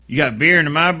You got beer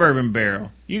into my bourbon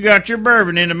barrel. You got your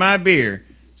bourbon into my beer.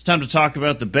 It's time to talk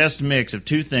about the best mix of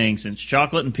two things since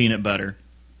chocolate and peanut butter.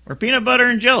 Or peanut butter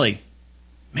and jelly.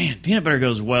 Man, peanut butter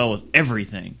goes well with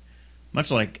everything.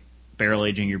 Much like barrel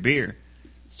aging your beer.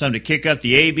 It's time to kick up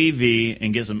the ABV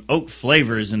and get some oak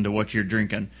flavors into what you're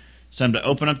drinking. It's time to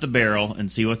open up the barrel and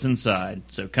see what's inside.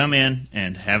 So come in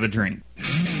and have a drink.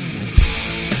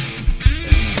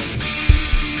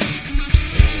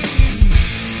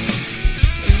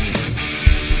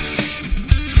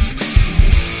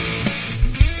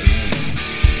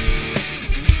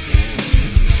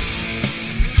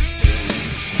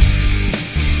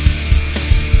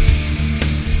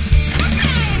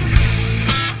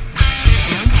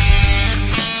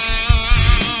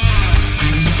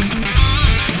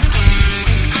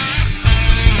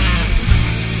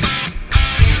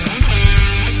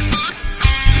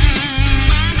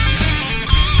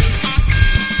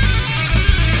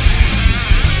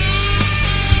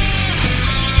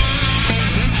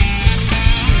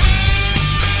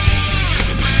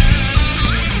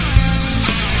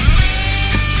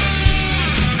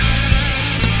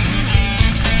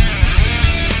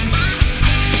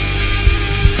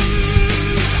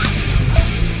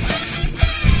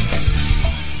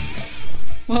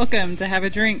 Welcome to Have a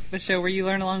Drink, the show where you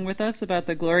learn along with us about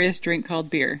the glorious drink called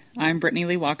beer. I'm Brittany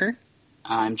Lee Walker.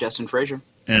 I'm Justin Frazier.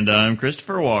 And I'm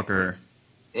Christopher Walker.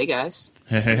 Hey, guys.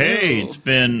 Hey, it's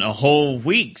been a whole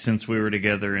week since we were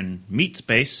together in Meat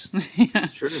Space. Yeah.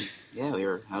 It's true.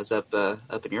 Yeah, I was up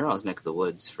in your all's neck of the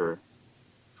woods for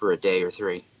a day or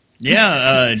three.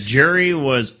 Yeah, Jerry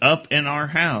was up in our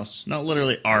house. Not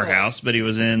literally our house, but he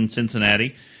was in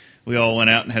Cincinnati. We all went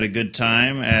out and had a good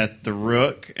time at the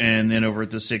Rook and then over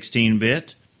at the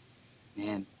 16-bit.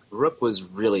 Man, Rook was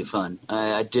really fun.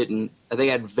 I think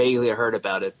I'd vaguely heard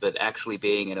about it, but actually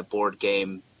being in a board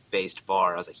game-based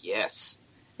bar, I was like, yes.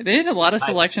 They had a lot of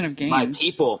selection of games. My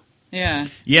people. Yeah.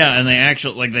 Yeah, and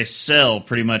they sell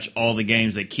pretty much all the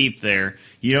games they keep there.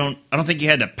 I don't think you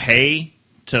had to pay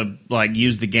to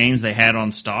use the games they had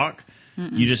on stock.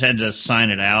 Mm-mm. You just had to sign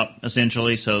it out,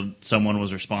 essentially, so someone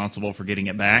was responsible for getting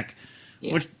it back.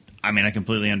 Yeah. Which, I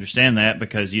completely understand that,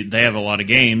 because they have a lot of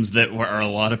games that are a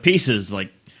lot of pieces, like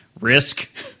Risk.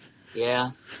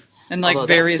 Yeah. And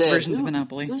various versions of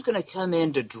Monopoly. Who's going to come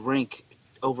in to drink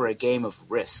over a game of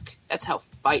Risk? That's how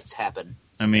fights happen.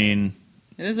 It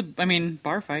is a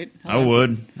bar fight. Hello. I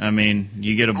would.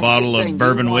 You get a bottle of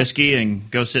bourbon whiskey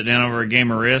and go sit down over a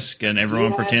game of Risk, and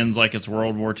everyone pretends like it's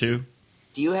World War II.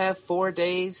 Do you have 4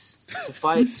 days to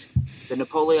fight the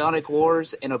Napoleonic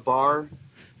Wars in a bar?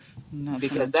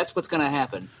 Because that's what's going to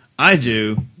happen. I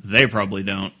do. They probably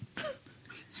don't.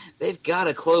 They've got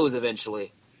to close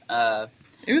eventually. It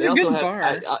was a good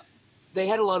bar. They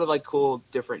had a lot of cool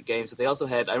different games, but they also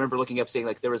had. I remember looking up,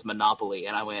 seeing there was Monopoly,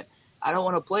 and I went, I don't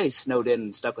want to play snowed in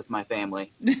and stuck with my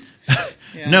family.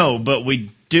 Yeah. No, but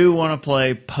we do want to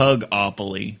play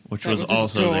Pugopoly, which was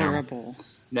also adorable. There.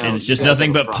 No, and it's just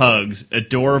nothing but pugs.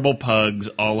 Adorable pugs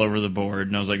all over the board.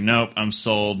 And I was like, nope, I'm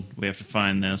sold. We have to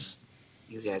find this.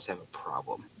 You guys have a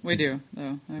problem. We do,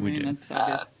 though. We do. That's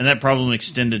obvious. And that problem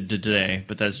extended to today,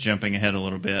 but that's jumping ahead a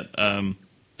little bit.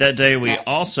 That day we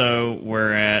also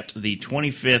were at the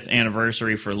 25th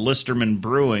anniversary for Listerman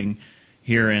Brewing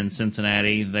here in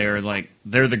Cincinnati. They're the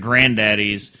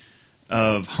granddaddies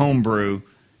of homebrew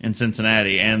in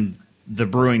Cincinnati, and the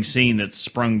brewing scene that's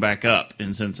sprung back up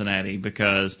in Cincinnati,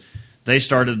 because they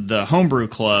started the homebrew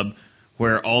club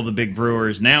where all the big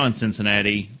brewers now in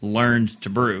Cincinnati learned to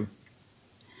brew.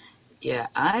 Yeah,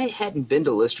 I hadn't been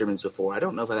to Listerman's before. I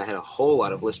don't know if I had a whole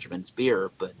lot of Listerman's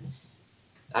beer, but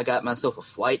I got myself a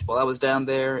flight while I was down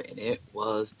there, and it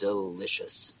was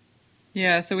delicious.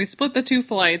 Yeah, so we split the 2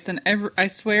 flights, and I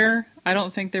swear I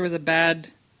don't think there was a bad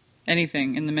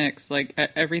anything in the mix.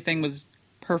 Everything was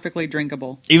perfectly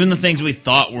drinkable. Even the things we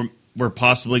thought were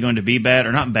possibly going to be bad,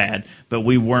 or not bad, but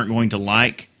we weren't going to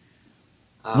like,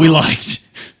 we liked.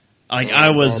 I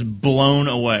was blown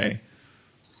away.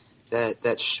 What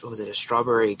was it, a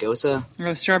strawberry gosa?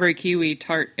 Oh, strawberry kiwi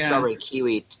tart, yeah. Strawberry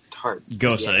kiwi tart.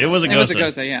 Gosa. Yeah. It was a gosa. It was a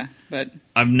gosa, yeah. But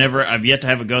I've yet to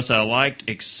have a gosa I liked,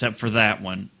 except for that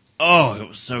one. Oh, it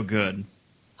was so good.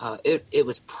 It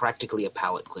was practically a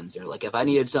palate cleanser. If I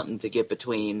needed something to get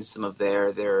between some of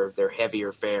their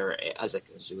heavier fare, I was like,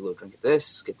 let's do a little drink of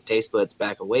this, get the taste buds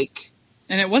back awake.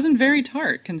 And it wasn't very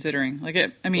tart, considering. Most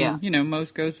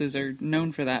gosas are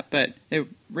known for that, but it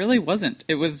really wasn't.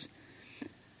 It was,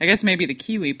 I guess maybe the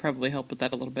kiwi probably helped with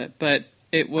that a little bit, but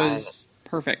it was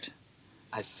perfect.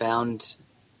 I found,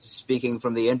 speaking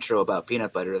from the intro about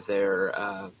peanut butter, their...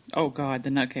 oh, God,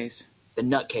 the Nutcase. The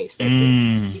Nutcase, that's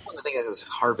it. People think it was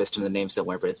Harvest in the name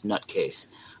somewhere, but it's Nutcase.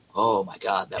 Oh my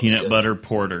God, that was peanut good. butter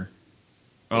porter.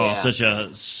 Oh, Yeah. such a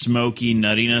smoky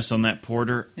nuttiness on that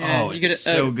porter. Yeah, oh, you it's get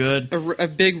so good. A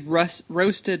big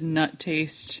roasted nut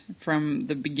taste from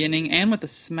the beginning, and with the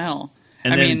smell.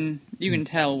 And I then- mean, you can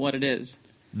tell what it is.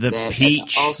 The And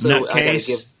peach also, nut I gotta case.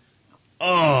 give-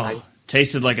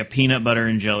 Tasted like a peanut butter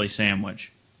and jelly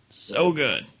sandwich. So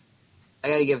good. I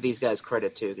got to give these guys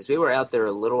credit too, because we were out there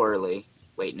a little early,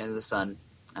 waiting in the sun.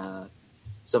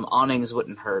 Some awnings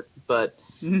wouldn't hurt, but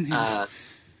that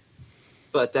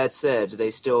said, they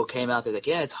still came out there like,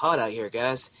 yeah, it's hot out here,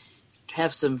 guys.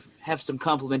 Have some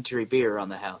complimentary beer on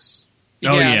the house.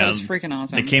 Oh, yeah. That was freaking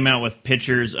awesome. They came out with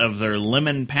pictures of their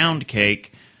lemon pound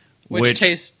cake, which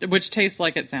tastes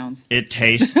like it sounds. It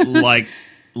tastes like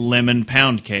lemon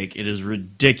pound cake. It is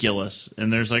ridiculous.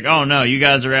 And there's like, oh no, you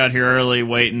guys are out here early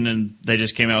waiting, and they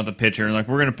just came out with a picture and like,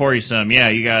 we're gonna pour you some. Yeah,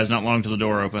 you guys, not long till the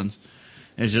door opens.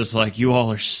 It's just like, you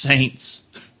all are saints.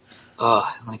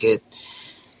 I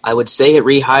would say it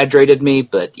rehydrated me,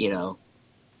 but it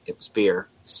was beer,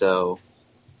 so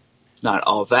not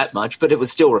all that much, but it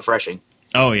was still refreshing.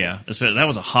 Oh yeah, that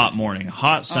was a hot morning, a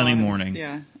hot sunny morning.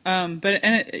 Yeah,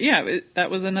 that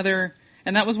was another,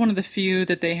 and that was one of the few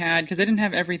that they had, because they didn't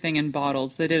have everything in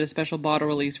bottles. They did a special bottle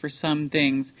release for some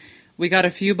things. We got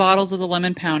a few bottles of the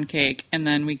lemon pound cake, and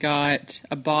then we got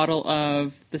a bottle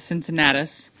of the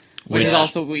Cincinnatus, which is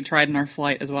also we tried in our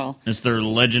flight as well. It's their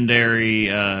legendary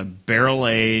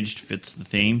barrel-aged, fits the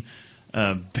theme,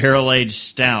 barrel-aged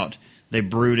stout. They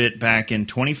brewed it back in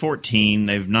 2014.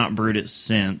 They've not brewed it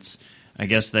since. I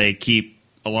guess they keep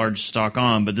a large stock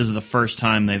on, but this is the first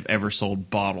time they've ever sold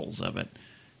bottles of it.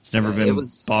 It's never been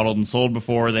bottled and sold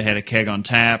before. They had a keg on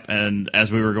tap, and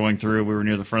as we were going through, we were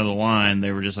near the front of the line.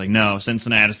 They were just like, no,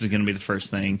 Cincinnatus is going to be the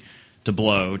first thing to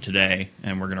blow today,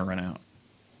 and we're going to run out.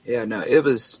 Yeah, no, that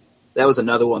was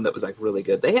another one that was like really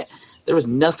good. There was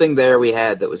nothing there we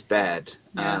had that was bad.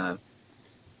 Yeah.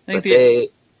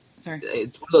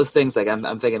 It's one of those things like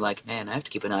I'm thinking like, man, I have to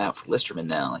keep an eye out for Listerman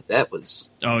now. Like that was.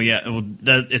 Oh yeah, well,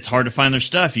 it's hard to find their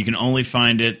stuff. You can only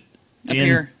find it up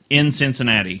here in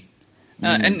Cincinnati,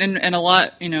 and a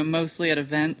lot, mostly at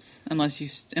events, unless you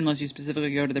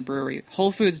specifically go to the brewery.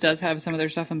 Whole Foods does have some of their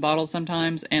stuff in bottles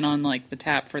sometimes, and on like the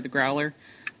tap for the growler.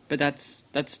 But that's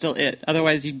still it.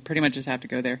 Otherwise, you pretty much just have to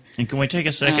go there. And can we take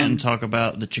a second and talk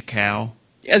about the Chicao?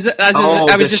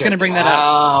 I was just going to bring that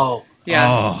up. Yeah,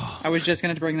 Oh. I was just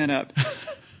going to bring that up.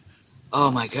 Oh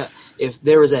my God! If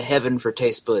there was a heaven for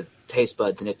taste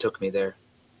buds, and it took me there.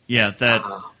 Yeah, that.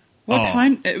 What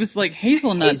kind? It was like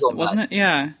hazelnut, wasn't it?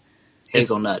 Yeah,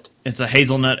 hazelnut. It's a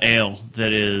hazelnut ale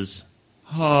that is.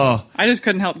 Oh, I just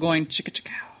couldn't help going chicka.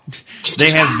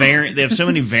 They have so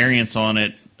many variants on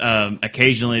it.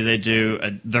 Occasionally, they do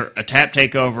a tap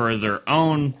takeover of their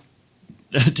own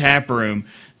tap room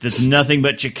that's nothing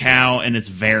but Chicao and its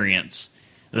variants.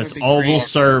 That's all they'll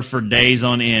serve for days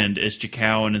on end is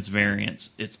Chicao and its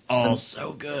variants. It's all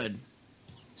so good.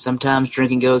 Sometimes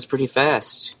drinking goes pretty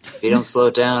fast. If you don't slow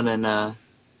it down and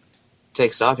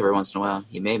take stock every once in a while,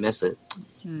 you may miss it.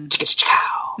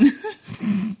 Chicka-chow.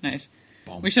 Nice.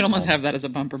 We should almost have that as a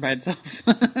bumper by itself.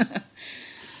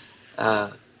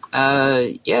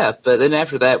 Yeah, but then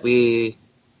after that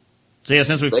So yeah,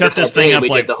 since we've cut this thing up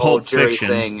like the whole Pulp jury Fiction,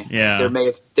 thing, yeah,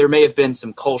 there may have been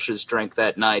some Kolsch's drink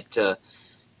that night to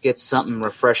get something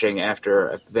refreshing after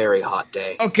a very hot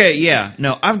day. Okay, yeah.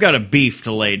 No, I've got a beef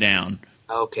to lay down.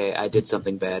 Okay, I did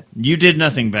something bad. You did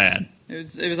nothing bad.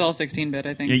 It was all 16-bit,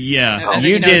 I think. Yeah, I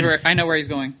think I know where he's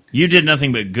going. You did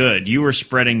nothing but good. You were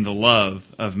spreading the love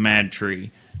of Mad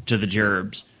Tree to the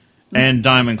Gerbs and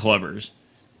Diamond Clubbers.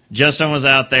 Justin was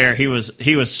out there. He was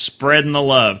spreading the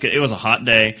love. It was a hot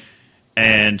day,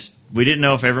 and we didn't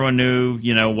know if everyone knew,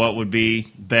 what would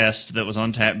be best that was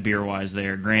on tap beer-wise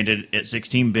there. Granted, at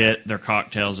 16-bit, their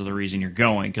cocktails are the reason you're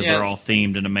going, because they're all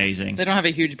themed and amazing. They don't have a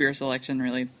huge beer selection,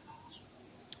 really.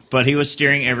 But he was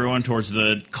steering everyone towards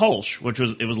the Kolsch, which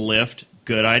was Lift.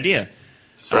 Good idea.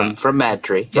 From Mad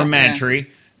Tree. From Mad Tree.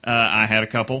 I had a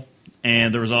couple.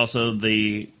 And there was also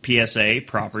the PSA,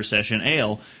 Proper Session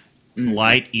Ale.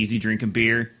 Light, easy drinking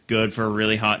beer, good for a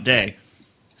really hot day.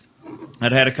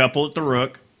 I'd had a couple at the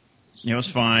Rook. It was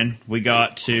fine. We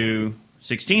got to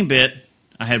 16-bit.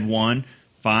 I had one.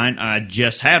 Fine. I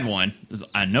just had one.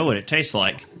 I know what it tastes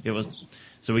like.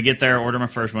 So we get there, order my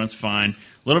first one. It's fine.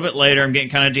 A little bit later, I'm getting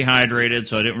kind of dehydrated,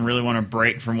 so I didn't really want to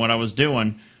break from what I was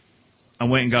doing. I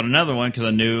went and got another one because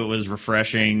I knew it was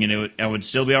refreshing and I would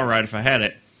still be all right if I had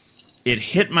it. It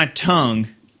hit my tongue,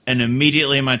 and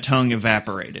immediately my tongue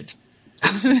evaporated.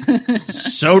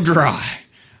 So dry.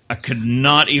 I could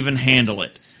not even handle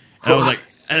it. And I was like,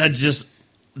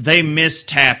 They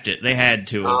mistapped it. They had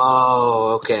to.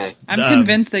 Oh, okay. I'm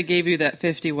convinced they gave you that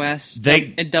 50 West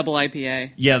double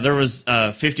IPA. Yeah, there was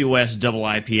 50 West double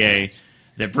IPA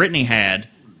that Brittany had,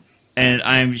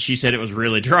 and she said it was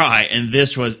really dry, and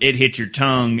this was, it hit your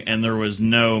tongue, and there was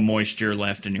no moisture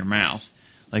left in your mouth.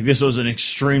 Like, this was an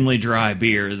extremely dry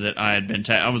beer that I had been...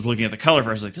 I was looking at the color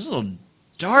first, like, this is a little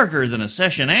darker than a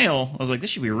session ale. I was like, this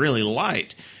should be really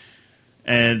light.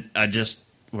 And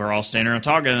we're all standing around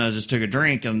talking, and I just took a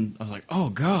drink, and I was like, oh,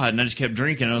 God. And I just kept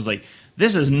drinking, and I was like,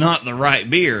 this is not the right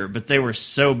beer. But they were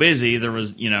so busy, there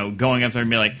was, going up there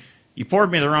and be like, you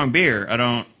poured me the wrong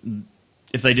beer.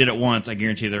 If they did it once, I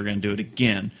guarantee they're going to do it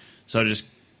again. So I just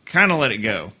kind of let it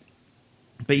go.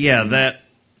 But yeah,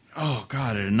 oh,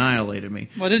 God, it annihilated me.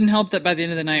 Well, it didn't help that by the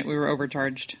end of the night we were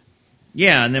overcharged.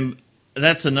 Yeah, and then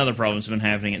that's another problem that's been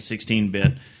happening at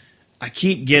 16-bit.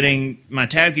 My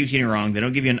tab keeps getting wrong. They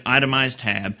don't give you an itemized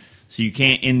tab, so you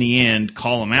can't, in the end,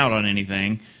 call them out on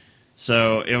anything.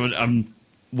 So it was,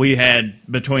 we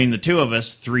had, between the two of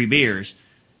us, 3 beers,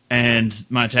 and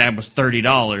my tab was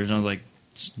 $30, and I was like,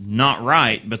 it's not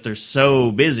right, but they're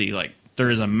so busy. Like, there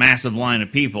is a massive line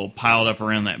of people piled up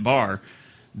around that bar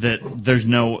that there's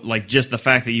no, like, just the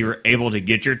fact that you were able to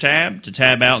get your tab, to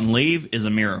tab out and leave, is a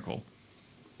miracle.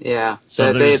 Yeah,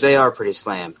 so they are pretty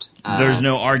slammed. There's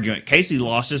no argument. Casey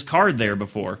lost his card there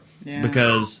before. Yeah.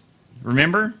 Because,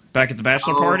 remember, back at the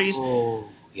bachelor parties? Oh,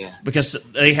 yeah. Because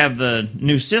they have the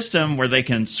new system where they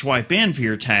can swipe in for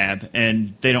your tab,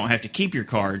 and they don't have to keep your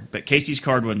card. But Casey's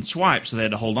card wouldn't swipe, so they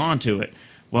had to hold on to it.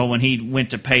 Well, when he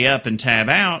went to pay up and tab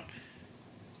out,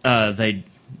 they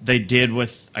did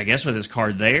with his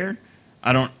card there.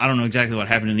 I don't know exactly what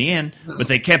happened in the end, but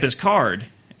they kept his card.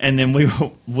 And then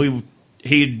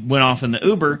he went off in the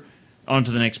Uber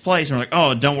onto the next place, and we're like,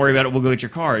 oh, don't worry about it, we'll go get your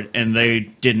card. And they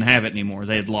didn't have it anymore.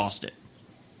 They had lost it.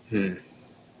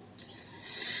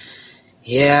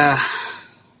 Yeah.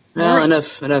 Well,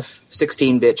 enough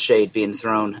 16-bit shade being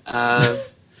thrown.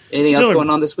 Anything else going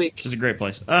on this week? It's a great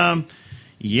place.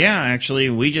 Yeah, actually,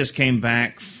 we just came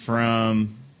back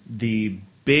from the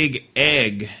Big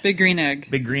Green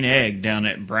Egg down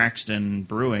at Braxton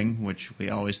Brewing, which we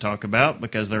always talk about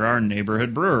because they're our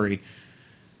neighborhood brewery.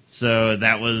 So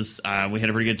that was, we had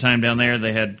a pretty good time down there.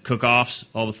 They had cook-offs.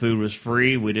 All the food was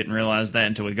free. We didn't realize that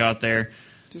until we got there.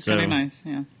 Just kind of nice,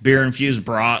 yeah. Beer-infused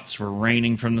brats were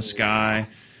raining from the sky.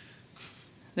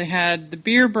 They had the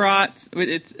beer brats.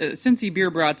 It's Cincy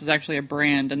Beer Brats is actually a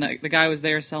brand, and the guy was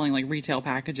there selling like retail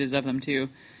packages of them too.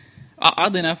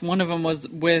 Oddly enough, one of them was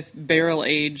with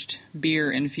barrel-aged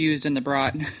beer infused in the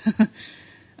brat.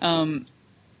 And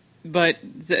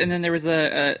then there was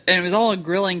and it was all a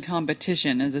grilling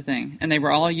competition as a thing, and they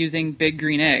were all using Big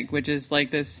Green Egg, which is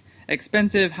like this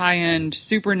expensive, high-end,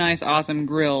 super nice, awesome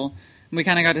grill. We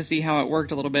kind of got to see how it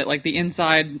worked a little bit. Like, the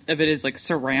inside of it is, like,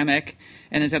 ceramic,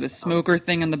 and it's got the smoker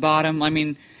thing on the bottom. I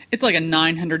mean, it's like a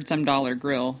 $900-some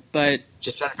grill, but...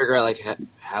 Just trying to figure out, like,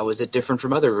 how is it different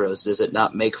from other grills? Does it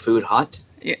not make food hot?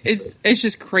 It's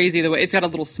just crazy the way... It's got a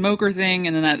little smoker thing,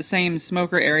 and then that same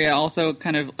smoker area also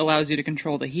kind of allows you to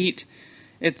control the heat.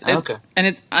 Okay.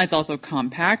 And it's also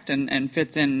compact and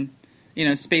fits in,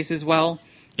 spaces well.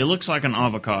 It looks like an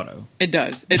avocado. It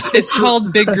does. It's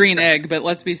called Big Green Egg, but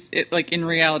in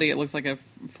reality, it looks like a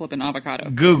flippin' avocado.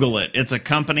 Google it. It's a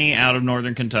company out of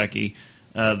northern Kentucky.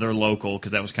 They're local,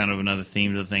 because that was kind of another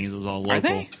theme to the thing. It was all local. Are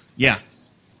they? Yeah.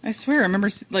 I swear, I remember,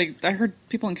 I heard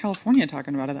people in California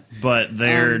talking about it. But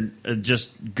they're,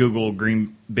 just Google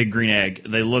Big Green Egg.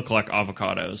 They look like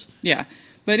avocados. Yeah.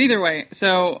 But either way,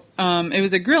 so it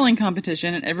was a grilling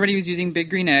competition, and everybody was using Big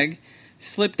Green Egg.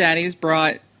 Flip Daddies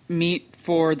brought meat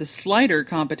for the slider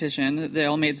competition. They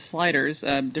all made sliders.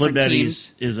 Different Flip Daddies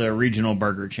teams. is a regional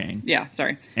burger chain. Yeah,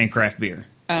 sorry. And craft beer.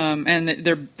 And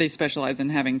they specialize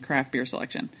in having craft beer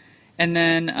selection. And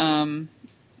then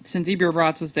Cincy Beer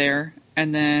Brats was there,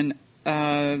 and then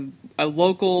a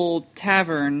local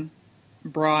tavern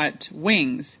brought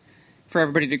wings for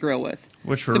everybody to grill with.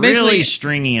 Which were really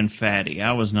stringy and fatty.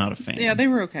 I was not a fan. Yeah, they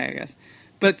were okay, I guess.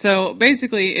 But so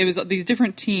basically, it was these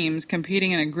different teams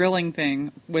competing in a grilling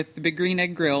thing with the Big Green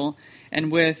Egg Grill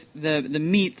and with the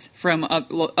meats from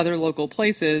other local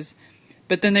places.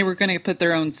 But then they were going to put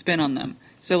their own spin on them.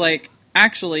 So,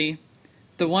 actually,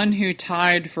 the one who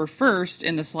tied for first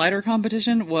in the slider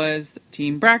competition was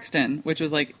Team Braxton, which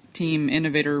was Team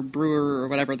Innovator Brewer or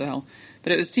whatever the hell.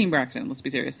 But it was Team Braxton, let's be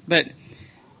serious. But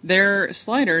their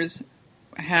sliders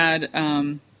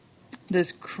had...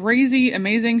 this crazy,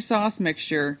 amazing sauce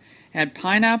mixture. It had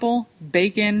pineapple,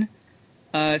 bacon,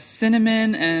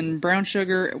 cinnamon, and brown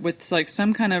sugar with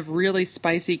some kind of really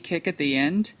spicy kick at the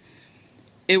end.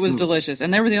 It was delicious,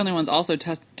 and they were the only ones also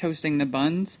toasting the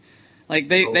buns. Like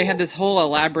they had this whole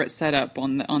elaborate setup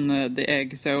on the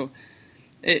egg, so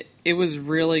it was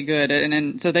really good.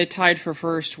 And so they tied for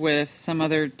first with some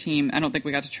other team. I don't think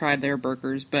we got to try their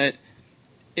burgers, but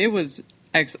it was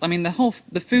excellent. I mean,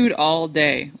 the food all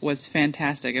day was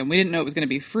fantastic, and we didn't know it was going to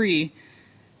be free,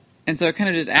 and so it kind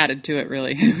of just added to it.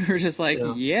 Really, we were just like,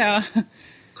 yeah.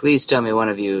 Please tell me one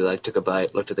of you took a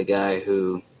bite, looked at the guy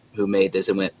who made this,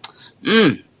 and went,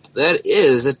 that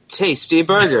is a tasty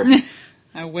burger.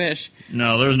 I wish.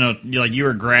 No, there was no, you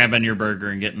were grabbing your burger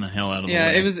and getting the hell out of the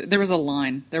way. Yeah, there was a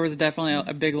line. There was definitely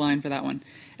a big line for that one.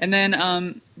 And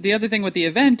then the other thing with the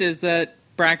event is that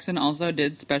Braxton also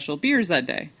did special beers that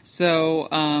day. So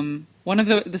one of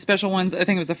the special ones, I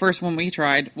think it was the first one we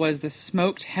tried, was the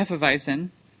smoked Hefeweizen,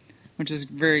 which is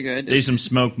very good. They used some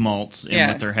smoked malts in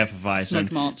with their Hefeweizen.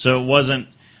 Smoked malt. So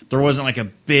there wasn't like a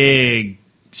big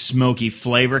smoky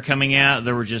flavor coming out.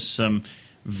 There were just some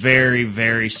very,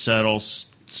 very subtle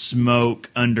smoke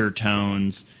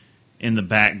undertones in the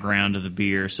background of the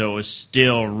beer. So it was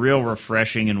still real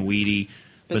refreshing and weedy.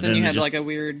 But then you had like a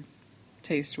weird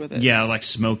taste with it. Yeah, like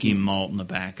smoky malt in the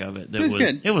back of it. It was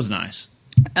good. It was nice.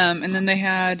 And then they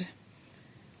had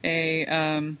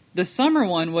the summer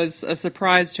one was a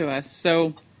surprise to us.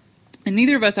 So, and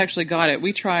neither of us actually got it.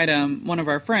 We tried one of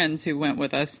our friends who went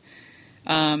with us.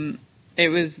 It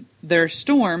was their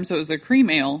Storm, so it was a cream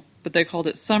ale, but they called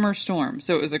it Summer Storm.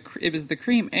 So it was the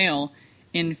cream ale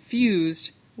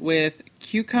infused with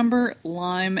cucumber,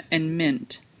 lime, and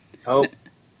mint. Oh.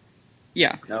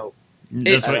 Yeah. No.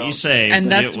 That's what you say. And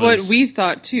that's what we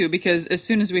thought, too, because as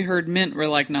soon as we heard mint, we're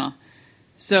like, nah.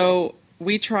 So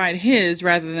we tried his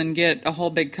rather than get a whole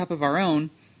big cup of our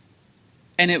own,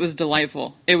 and it was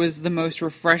delightful. It was the most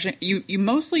refreshing. You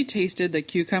mostly tasted the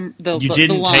cucumber, the lime. You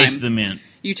didn't taste the mint.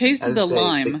 You tasted the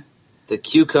lime. The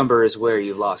cucumber is where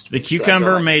you lost me. The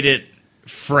cucumber made it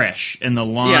fresh, and the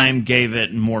lime gave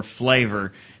it more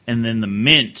flavor, and then the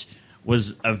mint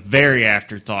was a very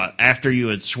afterthought. After you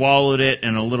had swallowed it,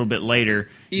 and a little bit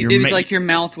later... It was like your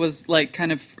mouth was like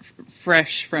kind of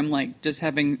fresh from like just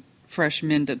having fresh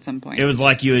mint at some point. It was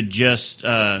like you had just...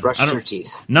 brushed your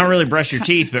teeth. Not really brushed your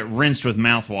teeth, but rinsed with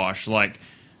mouthwash, like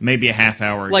maybe a half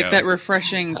hour ago. Like that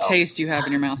refreshing taste you have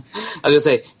in your mouth. I was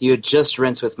going to say, you had just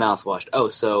rinsed with mouthwash. Oh,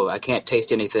 so I can't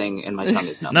taste anything and my tongue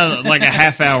is numb. No, like a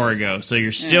half hour ago. So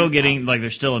you're still getting, like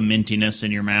there's still a mintiness in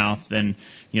your mouth, and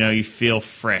you feel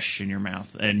fresh in your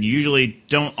mouth. And you usually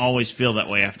don't always feel that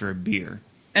way after a beer.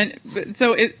 And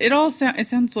so it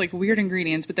sounds like weird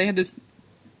ingredients, but they had this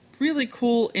really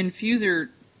cool infuser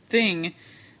thing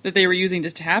that they were using to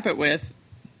tap it with.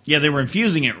 Yeah, they were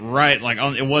infusing it right. Like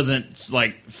it wasn't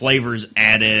like flavors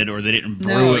added, or they didn't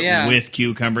brew it with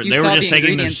cucumber. They were just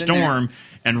taking the Storm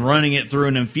and running it through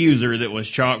an infuser that was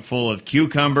chock full of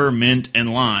cucumber, mint,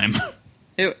 and lime.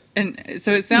 It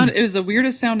was the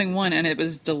weirdest sounding one, and it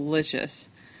was delicious.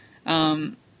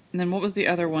 And then what was the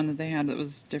other one that they had that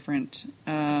was different?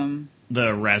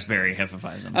 The raspberry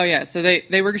Hefeweizen. Oh yeah, so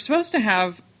they were supposed to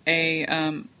have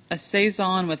a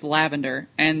saison with lavender,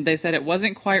 and they said it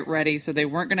wasn't quite ready, so they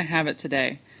weren't going to have it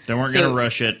today. They weren't going to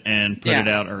rush it and put it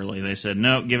out early. They said,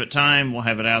 no, give it time. We'll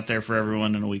have it out there for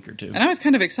everyone in a week or two. And I was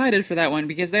kind of excited for that one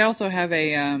because they also have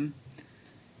some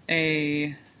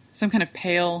kind of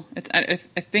pale. I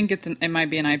think it might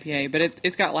be an IPA, but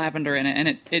it's got lavender in it,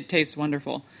 and it tastes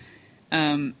wonderful.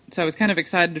 So I was kind of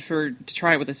excited to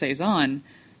try it with a saison,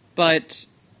 but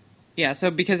yeah. So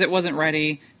because it wasn't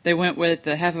ready, they went with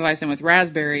the Hefeweizen with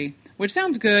raspberry, which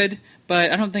sounds good,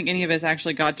 but I don't think any of us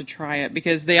actually got to try it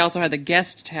because they also had the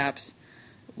guest taps,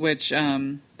 which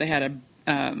they had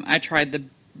I tried the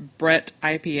Brett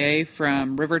IPA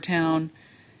from Rivertown,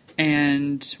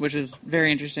 and which is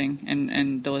very interesting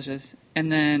and delicious.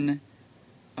 And then,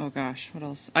 oh gosh, what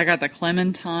else? I got the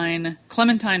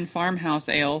Clementine Farmhouse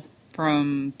Ale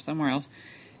from somewhere else.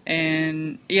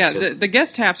 And yeah, the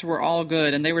guest taps were all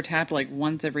good, and they were tapped like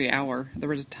once every hour. There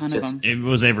was a ton of them. It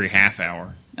was every half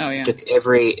hour. Oh yeah.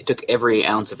 It took every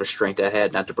ounce of restraint I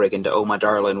had not to break into "Oh my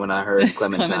darling" when I heard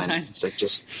Clementine. It's like,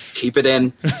 just keep it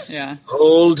in. Yeah.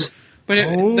 Hold. But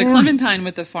the Clementine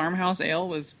with the Farmhouse Ale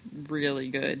was really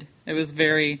good. It was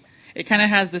it kind of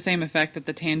has the same effect that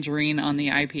the tangerine on the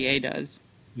IPA does.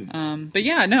 But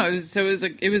yeah, no,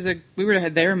 we were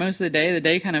there most of the day. The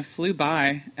day kind of flew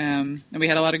by, and we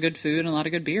had a lot of good food and a lot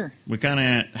of good beer. We kind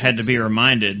of had to be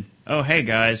reminded, oh, hey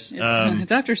guys.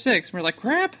 It's after 6. We're like,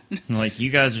 crap. Like, you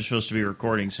guys are supposed to be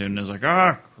recording soon. And I was like,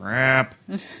 oh, crap.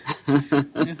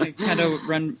 Like, had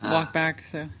to walk back,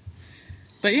 so.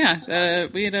 But yeah,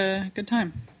 we had a good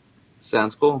time.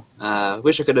 Sounds cool.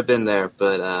 Wish I could have been there,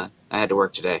 but I had to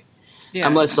work today. Yeah.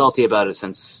 I'm less salty about it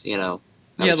since, I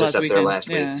was just up there last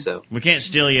week, so. We can't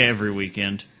steal you every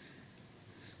weekend.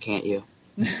 Can't you?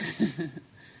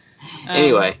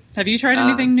 Anyway. Have you tried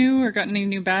anything new or gotten any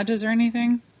new badges or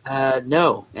anything?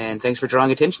 No, and thanks for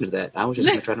drawing attention to that. I was just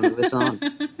going to try to move us on.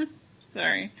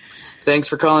 Sorry. Thanks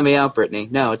for calling me out, Brittany.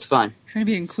 No, it's fine. Trying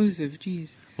to be inclusive,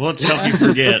 jeez. Well, let's help you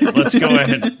forget. Let's go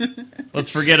ahead. Let's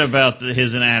forget about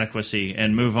his inadequacy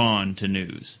and move on to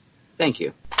news. Thank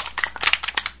you.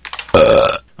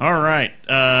 All right.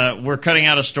 We're cutting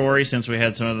out a story since we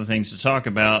had some other things to talk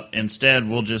about. Instead,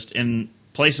 we'll just, in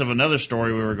place of another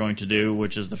story we were going to do,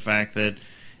 which is the fact that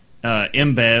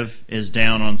InBev is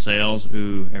down on sales.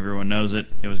 Ooh, everyone knows it.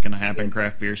 It was going to happen.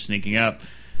 Craft beer sneaking up.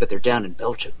 But they're down in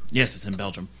Belgium. Yes, it's in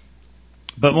Belgium.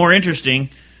 But more interesting,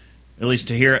 at least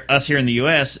to hear us here in the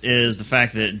U.S., is the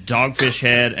fact that Dogfish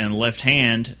Head and Left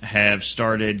Hand have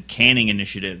started canning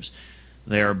initiatives.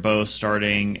 They are both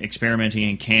experimenting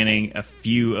and canning a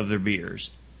few of their beers.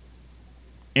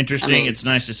 Interesting. It's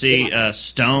nice to see.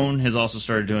 Stone has also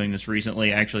started doing this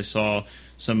recently. I actually saw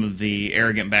some of the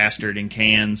Arrogant Bastard in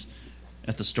cans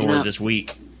at the store this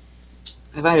week.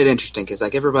 I find it interesting because,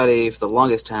 everybody, for the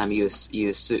longest time, you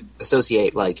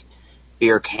associate,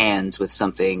 beer cans with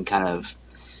something kind of,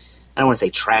 I don't want to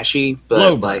say trashy, but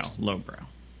lowbrow.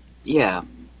 Yeah,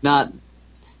 not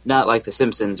like The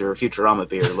Simpsons or Futurama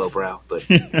beer, lowbrow, but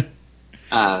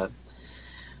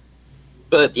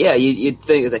but yeah, you'd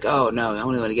think it's oh no, I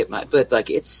only want to get but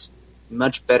it's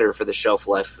much better for the shelf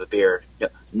life of a beer.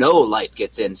 No light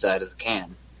gets inside of the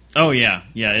can. Oh yeah.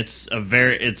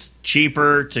 It's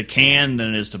cheaper to can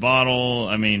than it is to bottle.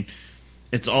 I mean,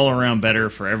 it's all around better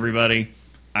for everybody.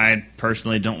 I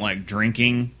personally don't like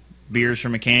drinking beers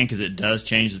from a can because it does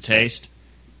change the taste.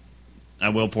 I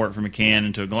will pour it from a can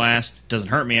into a glass. It doesn't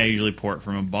hurt me. I usually pour it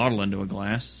from a bottle into a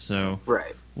glass. So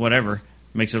whatever.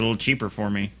 Makes it a little cheaper for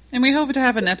me. And we hope to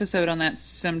have an episode on that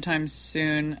sometime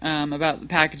soon about the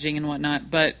packaging and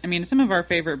whatnot. But, I mean, some of our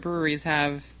favorite breweries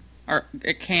have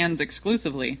cans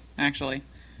exclusively, actually.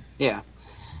 Yeah.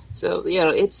 So,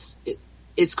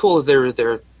 it's cool if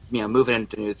they're moving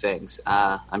into new things.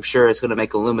 I'm sure it's going to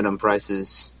make aluminum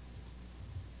prices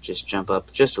just jump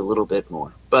up just a little bit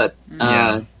more. But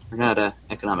we're not an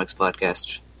economics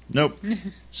podcast. Nope.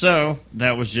 So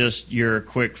that was just your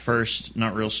quick first,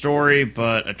 not real story,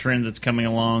 but a trend that's coming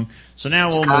along. So now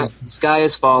we'll move. Sky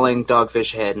is falling,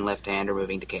 Dogfish Head and Left Hand are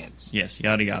moving to cans. Yes,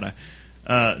 yada yada.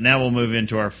 Now we'll move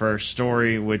into our first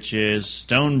story, which is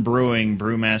Stone Brewing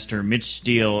brewmaster Mitch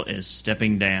Steele is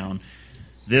stepping down.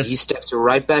 He steps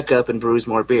right back up and brews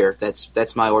more beer.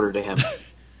 That's my order to him.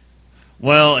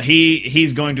 Well,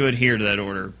 he's going to adhere to that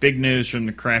order. Big news from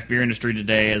the craft beer industry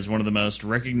today as one of the most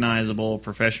recognizable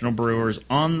professional brewers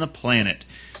on the planet.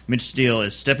 Mitch Steele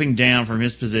is stepping down from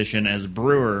his position as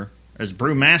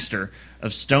brewmaster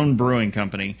of Stone Brewing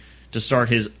Company to start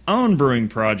his own brewing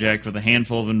project with a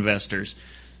handful of investors.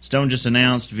 Stone just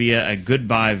announced via a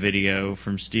goodbye video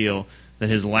from Steele that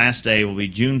his last day will be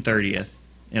June 30th,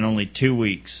 in only 2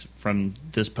 weeks from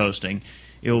this posting.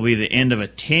 It will be the end of a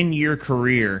 10-year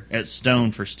career at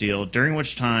Stone for Steele, during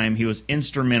which time he was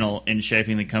instrumental in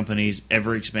shaping the company's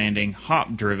ever-expanding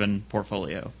hop-driven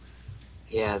portfolio.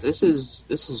 Yeah, this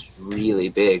is really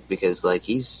big because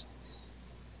he's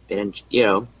been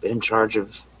in charge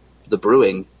of the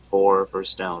brewing for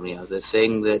Stone.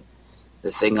 The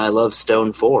thing I love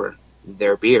Stone for,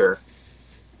 their beer.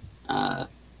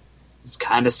 It's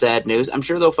kind of sad news. I'm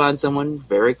sure they'll find someone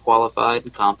very qualified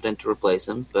and competent to replace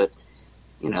him, but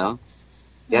the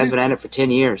guy's been at it for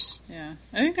 10 years. Yeah.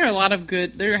 I think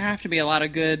there have to be a lot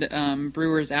of good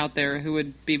brewers out there who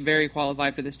would be very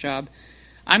qualified for this job.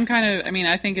 I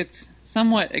think it's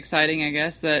somewhat exciting, I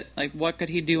guess, that, what could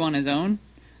he do on his own?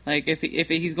 If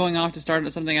he's going off to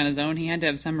start something on his own, he had to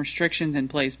have some restrictions in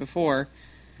place before.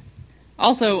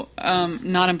 Also,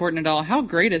 not important at all, how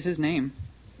great is his name?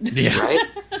 Yeah. Right?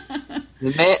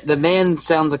 The man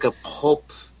sounds like a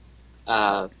pulp...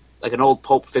 like an old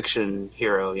Pulp Fiction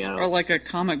hero, Or like a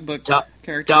comic book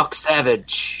character. Doc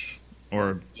Savage.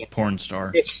 Or porn star.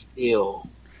 Mitch Steele.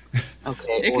 Okay.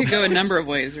 It could go a number of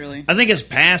ways, really. I think his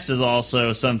past is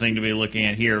also something to be looking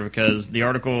at here because the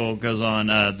article goes on,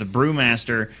 the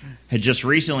brewmaster had just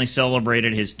recently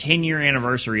celebrated his 10-year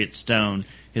anniversary at Stone.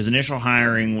 His initial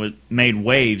hiring made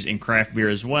waves in craft beer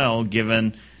as well,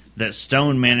 given that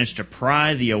Stone managed to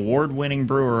pry the award-winning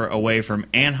brewer away from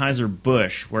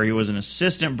Anheuser-Busch, where he was an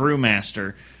assistant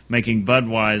brewmaster making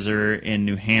Budweiser in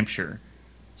New Hampshire.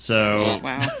 So,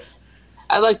 wow.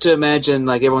 I like to imagine,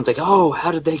 everyone's oh,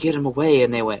 how did they get him away?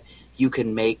 And they went, you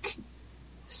can make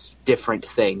different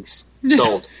things.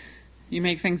 Sold. You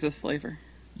make things with flavor.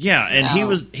 Yeah, and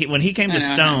when he came to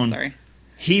Stone,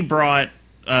 he brought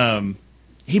the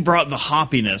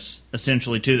hoppiness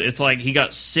essentially to it's like he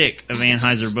got sick of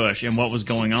Anheuser-Busch and what was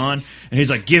going on, and he's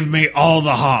like, give me all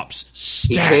the hops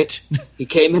stacked. He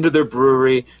came into their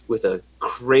brewery with a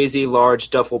crazy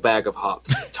large duffel bag of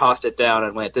hops, tossed it down,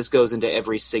 and went, this goes into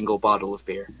every single bottle of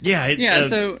beer. Yeah.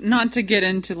 So not to get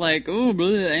into like, oh,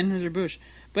 Anheuser-Busch,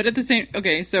 but at the same,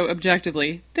 okay, so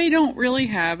objectively, they don't really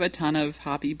have a ton of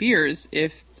hoppy beers,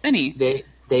 if any.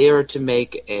 They are to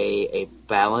make a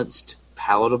balanced,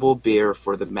 palatable beer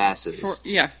for the masses.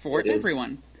 For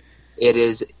everyone. It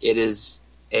is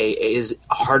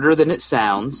harder than it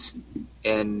sounds,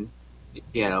 and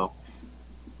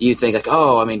you think like,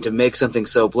 oh, I mean, to make something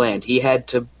so bland, he had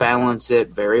to balance it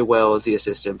very well as the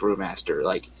assistant brewmaster,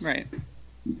 like right.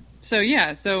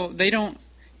 So they don't.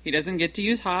 He doesn't get to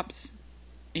use hops.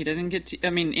 He doesn't get to. I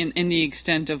mean, in the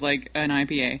extent of like an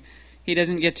IPA, he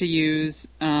doesn't get to use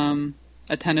a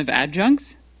ton of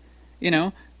adjuncts.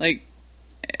 So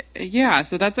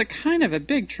that's a kind of a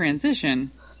big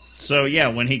transition. So yeah,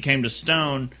 when he came to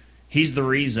Stone, he's the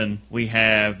reason we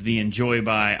have the Enjoy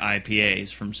By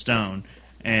IPAs from Stone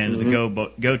and the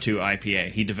Go-To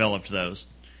IPA. He developed those.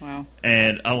 Wow.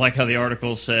 And I like how the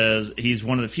article says he's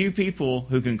one of the few people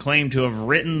who can claim to have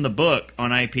written the book on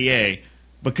IPA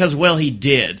because, well, he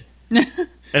did.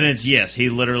 And it's, yes, he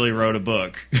literally wrote a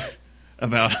book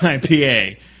about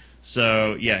IPA.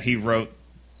 So, yeah, he wrote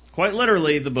quite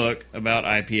literally the book about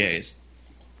IPAs.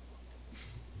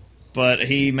 But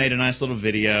he made a nice little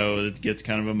video that gets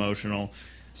kind of emotional.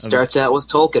 Starts out with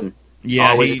Tolkien.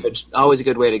 Yeah, always a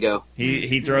good way to go.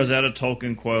 He throws out a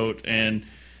Tolkien quote, and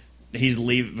he's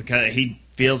leaving because he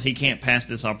feels he can't pass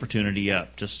this opportunity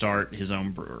up to start his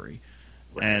own brewery.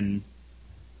 Right. And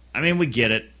I mean, we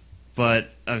get it, but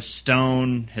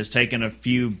Stone has taken a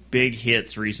few big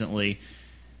hits recently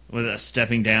with a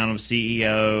stepping down of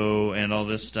CEO and all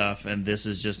this stuff, and this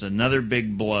is just another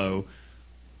big blow.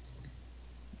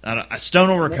 Stone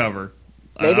will recover.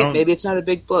 Maybe it's not a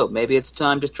big blow. Maybe it's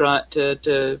time to try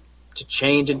to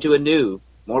change into a new,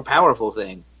 more powerful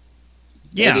thing.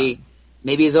 Yeah.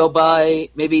 Maybe they'll buy.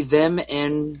 Maybe them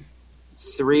and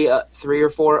three or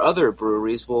four other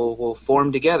breweries will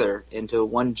form together into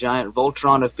one giant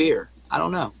Voltron of beer. I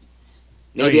don't know.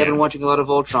 Maybe I've been watching a lot of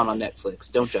Voltron on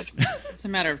Netflix. Don't judge me. It's a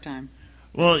matter of time.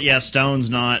 Well, yeah, Stone's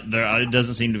not there. It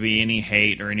doesn't seem to be any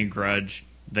hate or any grudge.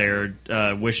 They're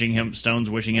Stone's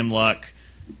wishing him luck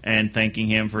and thanking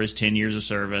him for his 10 years of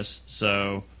service.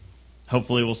 So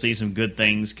hopefully we'll see some good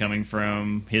things coming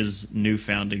from his new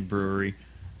founding brewery.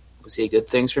 We'll see good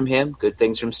things from him, good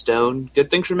things from Stone, good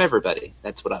things from everybody.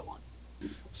 That's what I want.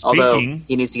 Although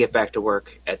he needs to get back to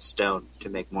work at Stone to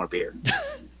make more beer.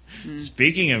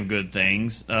 Speaking of good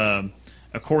things,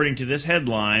 according to this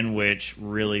headline, which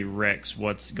really wrecks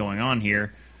what's going on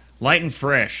here, Light and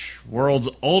Fresh, world's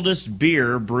oldest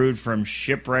beer brewed from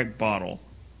shipwreck bottle.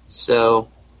 So,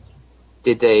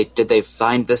 did they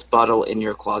find this bottle in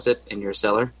your closet, in your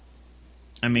cellar?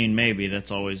 I mean, maybe.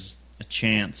 That's always a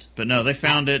chance. But no, they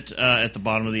found it at the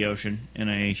bottom of the ocean in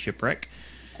a shipwreck.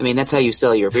 I mean, that's how you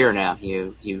sell your beer now.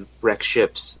 You wreck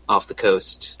ships off the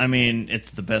coast. I mean,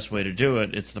 it's the best way to do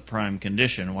it. It's the prime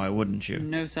condition. Why wouldn't you?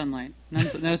 No sunlight.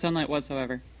 No sunlight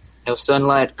whatsoever. No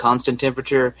sunlight, constant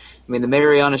temperature. I mean, the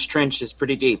Marianas Trench is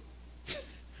pretty deep.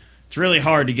 It's really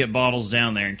hard to get bottles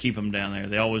down there and keep them down there.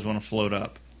 They always want to float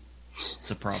up.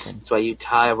 It's a problem. That's why you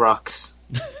tie rocks.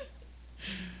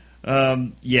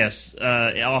 Yes.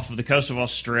 Off of the coast of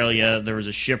Australia, there was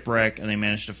a shipwreck, and they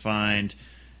managed to find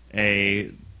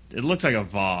it looks like a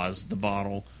vase, the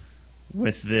bottle,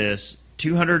 with this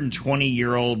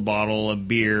 220-year-old bottle of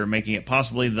beer, making it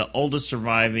possibly the oldest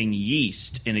surviving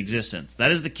yeast in existence.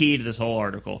 That is the key to this whole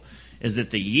article, is that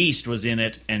the yeast was in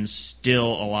it and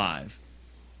still alive.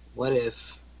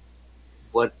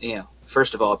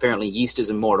 First of all, apparently yeast is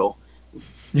immortal.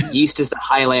 Yeast is the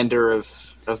Highlander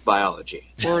of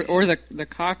biology. Or the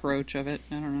cockroach of it.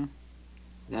 I don't know.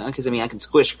 No, because I can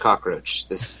squish a cockroach.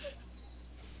 This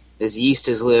yeast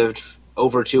has lived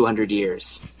over 200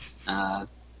 years.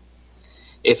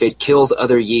 If it kills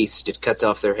other yeast, it cuts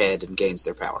off their head and gains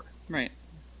their power. Right.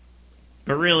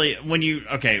 But really, when you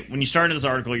start this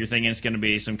article, you're thinking it's going to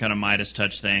be some kind of Midas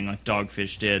touch thing like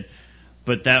Dogfish did.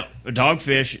 But that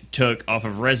Dogfish took off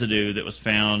of residue that was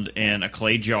found in a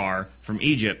clay jar from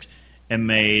Egypt and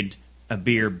made a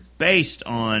beer based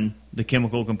on the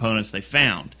chemical components they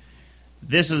found.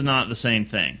 This is not the same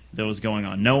thing that was going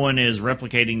on. No one is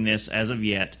replicating this as of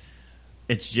yet.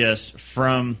 It's just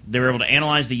they were able to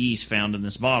analyze the yeast found in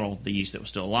this bottle, the yeast that was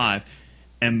still alive,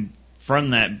 and from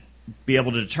that be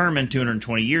able to determine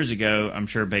 220 years ago, I'm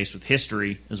sure based with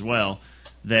history as well,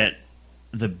 that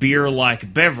the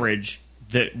beer-like beverage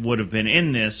that would have been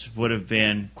in this would have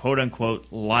been quote unquote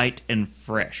light and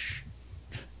fresh.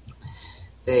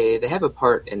 They have a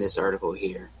part in this article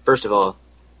here. First of all,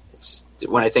 it's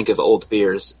when I think of old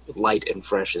beers, light and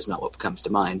fresh is not what comes to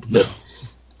mind.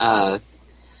 But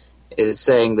it's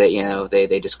saying that, you know,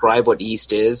 they describe what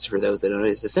yeast is, for those that don't know.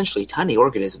 It's essentially tiny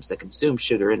organisms that consume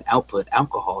sugar and output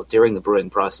alcohol during the brewing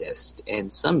process.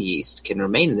 And some yeast can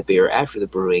remain in the beer after the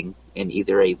brewing in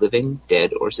either a living,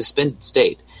 dead, or suspended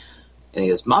state. And he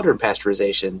goes, modern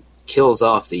pasteurization kills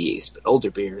off the yeast, but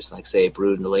older beers, like, say,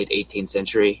 brewed in the late 18th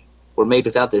century, were made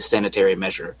without this sanitary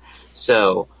measure.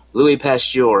 So Louis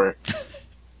Pasteur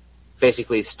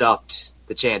basically stopped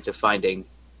the chance of finding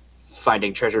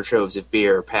treasure troves of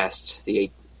beer past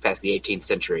the 18th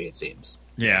century, it seems.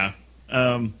 Yeah.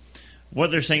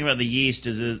 What they're saying about the yeast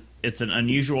is it's an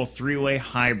unusual three-way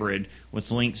hybrid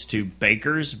with links to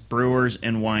bakers, brewers,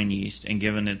 and wine yeast. And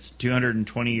given it's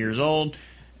 220 years old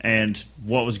and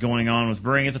what was going on with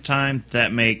brewing at the time,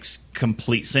 that makes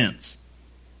complete sense.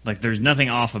 Like, there's nothing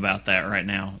off about that right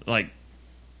now. Like,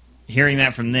 hearing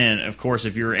that from then, of course,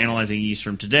 if you were analyzing yeast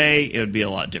from today, it would be a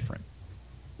lot different.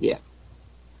 Yeah.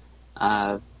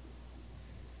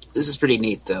 This is pretty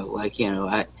neat, though. Like, you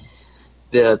know,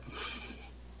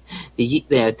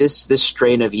 this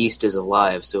strain of yeast is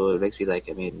alive, so it makes me like,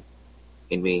 I mean,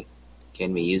 can we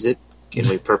use it? Can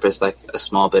we purpose like a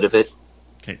small bit of it?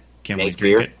 Can we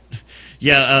drink it?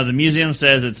 Yeah, the museum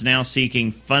says it's now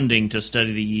seeking funding to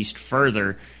study the yeast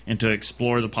further and to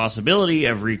explore the possibility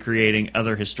of recreating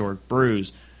other historic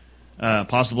brews.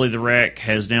 Possibly the wreck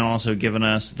has now also given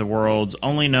us the world's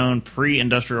only known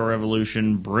pre-industrial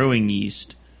revolution brewing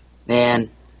yeast.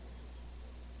 Man,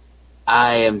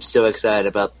 I am so excited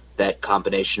about that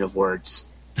combination of words.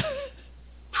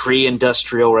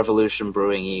 Pre-industrial revolution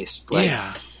brewing yeast. Like,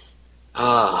 yeah.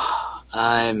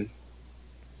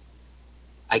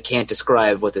 I can't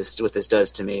describe what this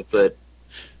does to me, but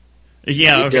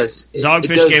yeah, it does.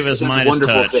 Dogfish gave us Midas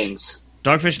Touch. Things.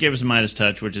 Dogfish gave us Midas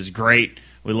Touch, which is great.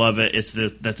 We love it.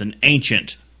 That's an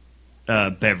ancient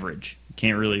beverage. You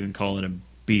can't really even call it a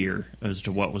beer as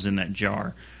to what was in that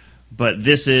jar. But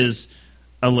this is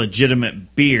a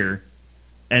legitimate beer,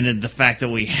 and the fact that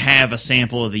we have a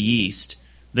sample of the yeast,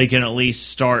 they can at least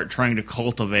start trying to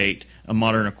cultivate a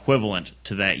modern equivalent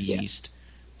to that yeast.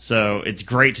 So it's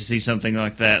great to see something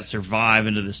like that survive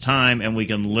into this time, and we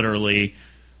can literally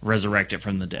resurrect it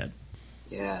from the dead.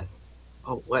 Yeah.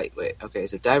 Oh, wait. Okay,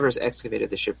 so divers excavated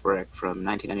the shipwreck from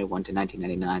 1991 to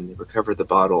 1999. They recovered the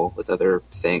bottle with other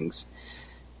things.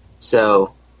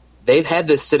 So they've had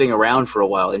this sitting around for a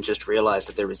while and just realized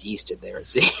that there was yeast in there, it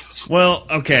seems. Well,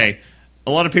 okay.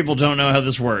 A lot of people don't know how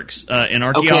this works. In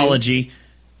archaeology,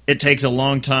 it takes a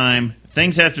long time.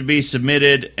 Things have to be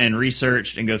submitted and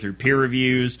researched and go through peer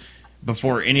reviews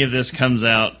before any of this comes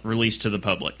out, released to the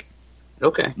public.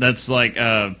 Okay. That's like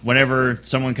whenever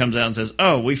someone comes out and says,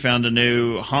 oh, we found a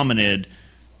new hominid,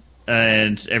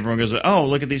 and everyone goes, oh,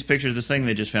 look at these pictures of this thing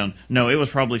they just found. No, it was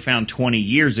probably found 20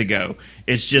 years ago.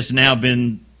 It's just now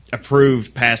been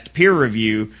approved past peer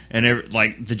review, and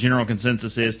like the general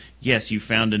consensus is, yes, you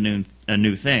found a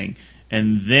new thing.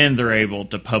 And then they're able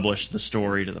to publish the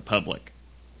story to the public.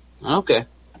 Okay.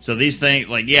 So these things,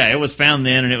 like, yeah, it was found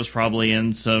then, and it was probably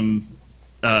in some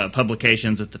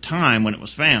publications at the time when it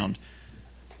was found.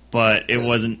 But it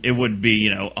wasn't. It would be,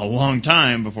 a long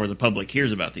time before the public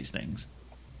hears about these things.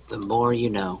 The more you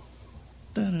know.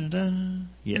 Da-da-da.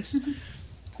 Yes.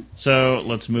 So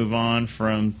let's move on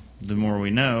from the more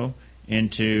we know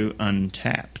into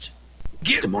Untapped.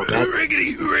 Get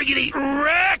riggedy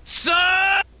wrecked,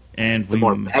 son! And the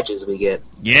more badges we get.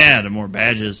 Yeah, the more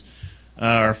badges.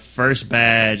 Our first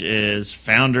badge is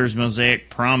Founders Mosaic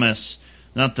Promise.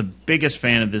 Not the biggest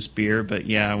fan of this beer, but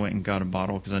yeah, I went and got a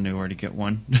bottle because I knew where to get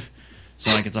one.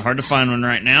 So it's hard to find one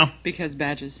right now. Because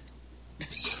badges.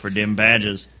 For dim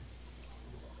badges.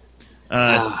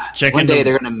 One day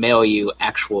they're going to mail you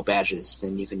actual badges,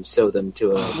 then you can sew them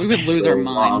to a... We would lose our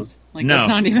minds. Like, no, that's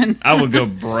not even... I would go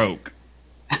broke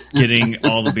getting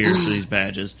all the beers for these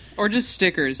badges. Or just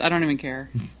stickers. I don't even care.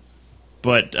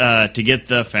 But to get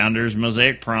the Founders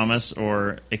Mosaic Promise,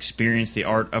 or Experience the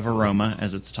Art of Aroma,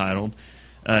 as it's titled,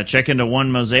 check into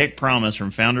one Mosaic Promise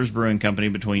from Founders Brewing Company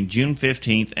between June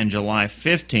 15th and July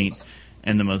 15th,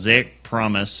 and the Mosaic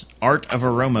Promise Art of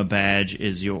Aroma badge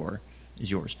is yours.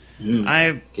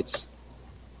 I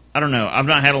don't know. I've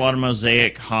not had a lot of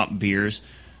Mosaic hop beers,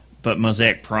 but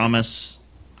Mosaic Promise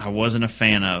I wasn't a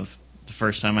fan of the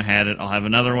first time I had it. I'll have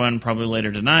another one probably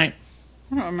later tonight.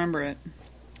 I don't remember it.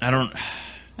 I don't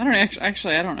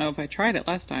actually. I don't know if I tried it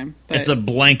last time. But it's a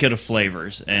blanket of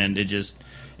flavors, and it just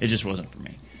wasn't for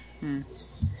me.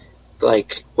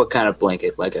 Like, what kind of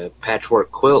blanket? Like a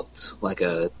patchwork quilt?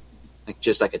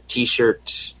 Just like a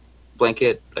t-shirt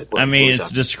blanket? Like I mean,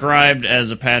 it's described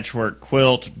as a patchwork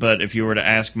quilt, but if you were to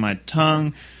ask my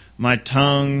tongue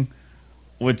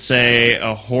would say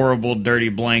a horrible, dirty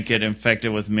blanket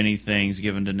infected with many things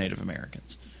given to Native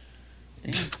Americans.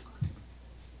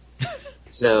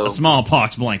 So a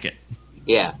smallpox blanket.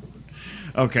 Yeah.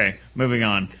 Okay, moving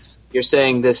on. You're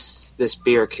saying this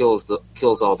beer kills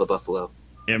all the buffalo?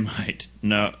 It might.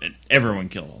 No, everyone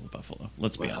killed all the buffalo.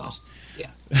 Let's be honest.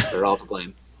 Yeah, they're all to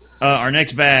blame. Our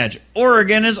next badge,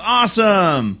 Oregon is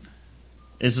awesome.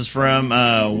 This is from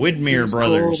Widmer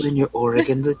Brothers. Cold when you're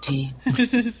Oregon, the team. I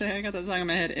was going to say, I got that song in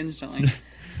my head instantly.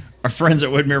 Our friends at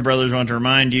Widmer Brothers want to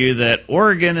remind you that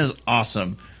Oregon is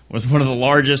awesome. With one of the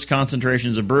largest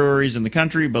concentrations of breweries in the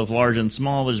country, both large and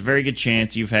small, there's a very good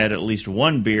chance you've had at least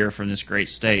one beer from this great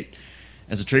state.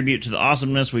 As a tribute to the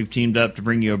awesomeness, we've teamed up to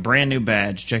bring you a brand new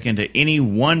badge. Check into any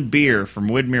one beer from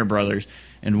Widmer Brothers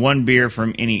and one beer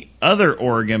from any other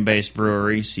Oregon-based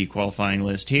brewery. See qualifying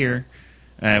list here.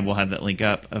 We'll have that link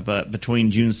up. But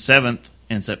between June 7th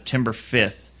and September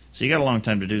 5th, so you got a long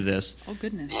time to do this. Oh,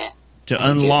 goodness. To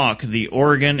unlock the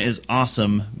Oregon is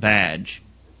Awesome badge.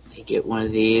 I get one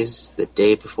of these the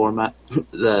day before my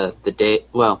the day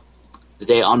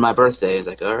on my birthday. It's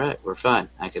like, all right, we're fine.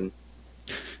 I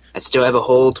still have a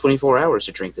whole 24 hours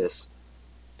to drink this.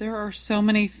 There are so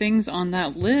many things on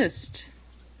that list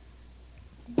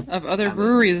of other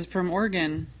breweries from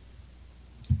Oregon.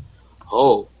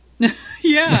 Oh.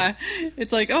 Yeah.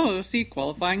 It's like, oh, see,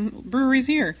 qualifying breweries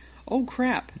here. Oh,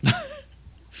 crap.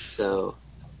 So,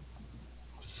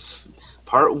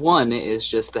 part 1 is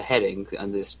just the heading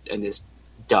on this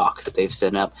doc that they've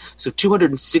set up. So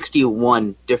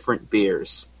 261 different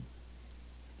beers.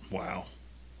 Wow.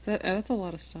 That's a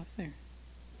lot of stuff there.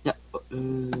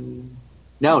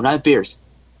 No, not beers.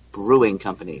 Brewing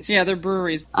companies. Yeah, they're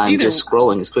breweries. I'm just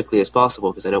scrolling as quickly as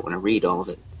possible because I don't want to read all of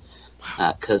it.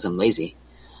 Because I'm lazy.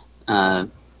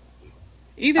 Either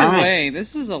way,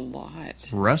 this is a lot.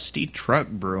 Rusty Truck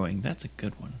Brewing. That's a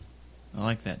good one. I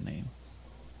like that name.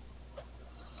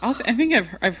 I think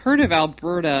I've heard of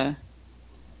Alberta.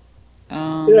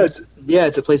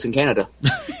 It's a place in Canada.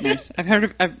 Yes, I've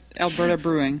heard of Alberta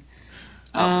Brewing.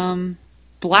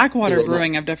 Blackwater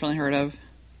Brewing I've definitely heard of.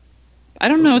 I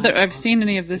don't know that I've seen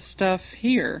any of this stuff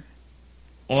here.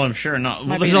 Well, I'm sure not.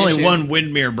 Well, there's only one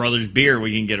Widmer Brothers beer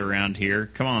we can get around here.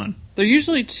 Come on. There are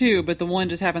usually two, but the one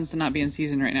just happens to not be in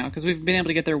season right now because we've been able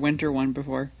to get their winter one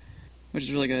before, which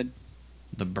is really good.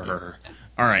 The burr.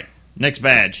 All right, next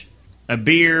badge. A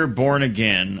beer born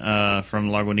again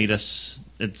from Lagunitas.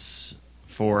 It's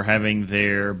for having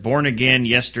their Born Again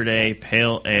Yesterday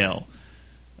Pale Ale.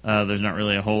 There's not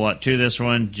really a whole lot to this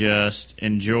one. Just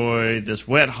enjoy this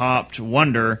wet-hopped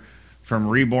wonder from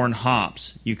Reborn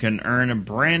Hops. You can earn a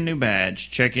brand new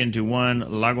badge. Check into one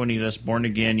Lagunitas Born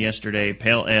Again Yesterday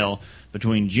Pale Ale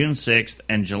between June 6th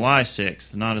and July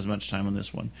 6th. Not as much time on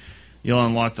this one. You'll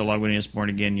unlock the Lagunitas Born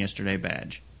Again Yesterday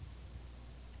badge.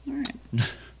 All right.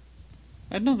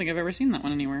 I don't think I've ever seen that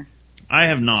one anywhere. I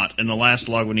have not. In the last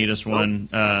Lagunitas one,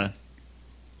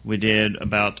 we did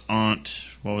about Aunt,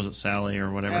 what was it, Sally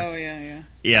or whatever? Oh, yeah.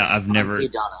 Yeah, I've never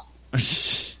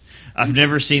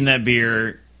seen that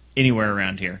beer anywhere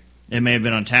around here. It may have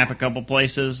been on tap a couple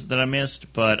places that I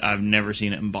missed, but I've never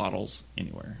seen it in bottles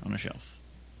anywhere on a shelf.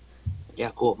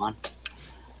 Yeah, cool, man.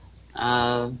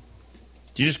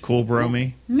 Did you just cool bro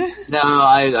me? No,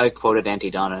 I quoted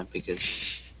Auntie Donna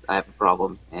because I have a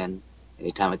problem, and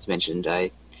anytime it's mentioned,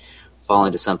 I fall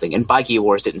into something. And Bikey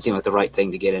Wars didn't seem like the right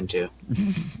thing to get into.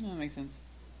 That makes sense.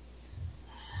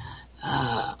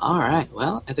 All right,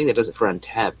 well, I think that does it for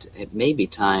Untapped. It may be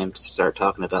time to start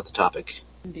talking about the topic.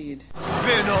 Indeed.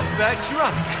 We're not that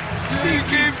drunk,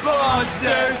 cheeky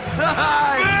bastards! We're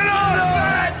not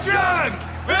that drunk!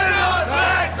 We're not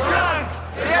that drunk!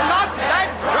 We're not that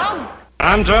drunk!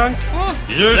 I'm drunk.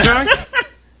 You're drunk?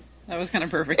 That was kind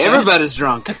of perfect. Everybody's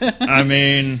drunk. I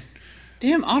mean...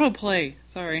 Damn autoplay.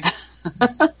 Sorry.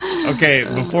 Okay,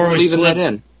 before we slip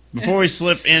in.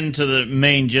 into the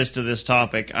main gist of this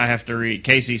topic, I have to read.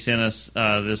 Casey sent us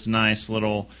this nice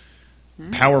little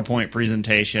PowerPoint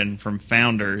presentation from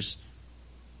Founders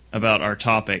about our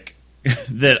topic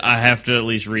that I have to at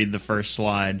least read the first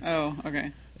slide. Oh,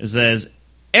 okay. It says,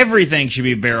 everything should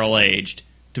be barrel-aged.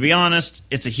 To be honest,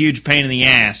 it's a huge pain in the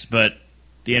ass, but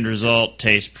the end result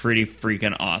tastes pretty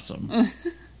freaking awesome.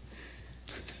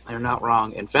 They're not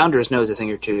wrong. And Founders knows a thing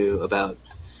or two about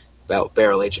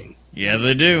barrel aging. Yeah,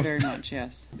 they do. Very much,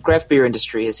 yes. The craft beer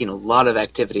industry has seen a lot of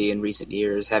activity in recent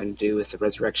years having to do with the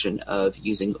resurrection of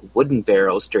using wooden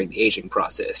barrels during the aging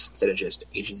process instead of just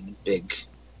aging them in big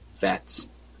vats.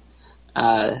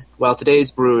 While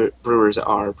today's brewers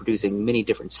are producing many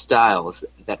different styles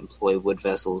that employ wood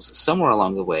vessels, somewhere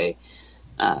along the way,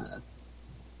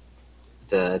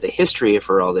 the history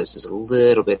for all this is a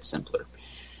little bit simpler.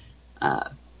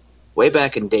 Way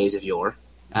back in days of yore,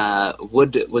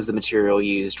 wood was the material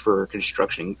used for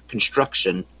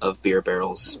construction of beer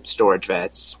barrels, storage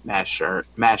vats,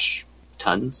 mash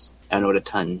tuns. I don't know what a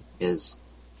ton is.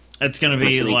 It's going to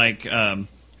be like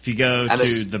if you go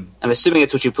I'm assuming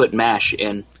it's what you put mash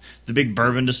in. The big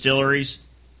bourbon distilleries,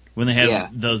 when they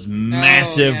have those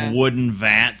massive wooden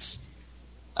vats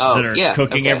that are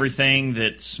cooking everything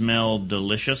that smell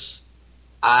delicious.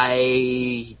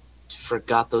 I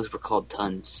forgot those were called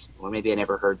tons, or maybe I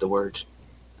never heard the word.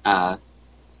 But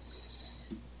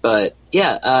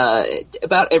yeah,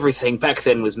 about everything back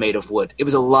then was made of wood. It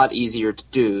was a lot easier to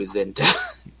do than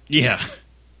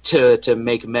to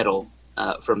make metal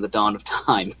from the dawn of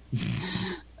time.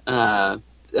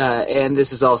 And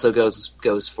this is also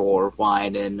goes for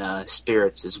wine and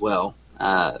spirits as well.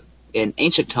 In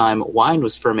ancient time, wine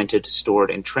was fermented,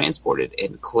 stored, and transported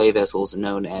in clay vessels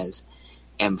known as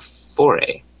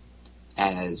amphorae,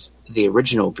 as were the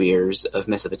original beers of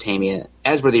Mesopotamia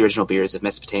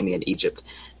and Egypt.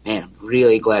 Man, I'm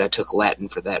really glad I took Latin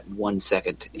for that 1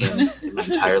 second in my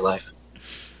entire life.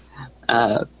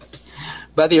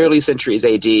 By the early centuries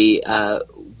AD,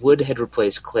 wood had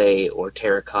replaced clay or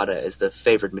terracotta as the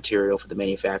favored material for the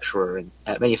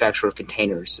manufacture of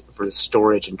containers for the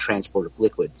storage and transport of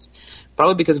liquids,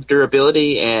 probably because of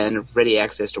durability and ready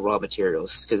access to raw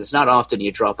materials, because it's not often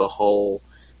you drop a whole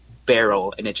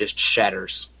barrel and it just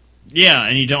shatters. Yeah,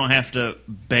 and you don't have to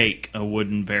bake a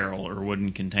wooden barrel or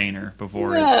wooden container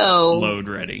before it's load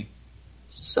ready.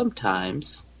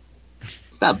 Sometimes.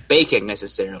 It's not baking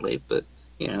necessarily, but,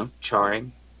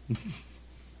 charring.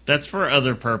 That's for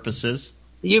other purposes.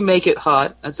 You make it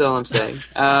hot, that's all I'm saying.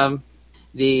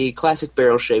 The classic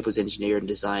barrel shape was engineered and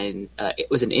designed. It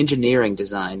was an engineering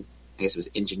design. I guess it was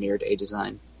engineered a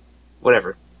design.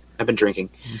 Whatever. I've been drinking.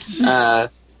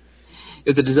 It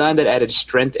was a design that added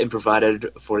strength and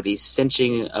provided for the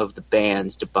cinching of the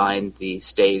bands to bind the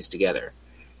staves together.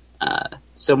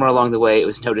 Somewhere along the way, it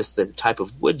was noticed that the type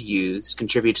of wood used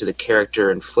contributed to the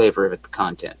character and flavor of the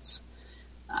contents.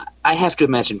 I have to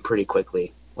imagine pretty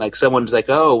quickly, like someone's like,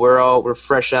 "Oh, we're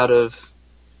fresh out of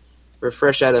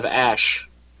ash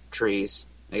trees.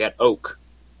 They got oak.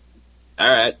 All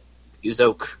right, use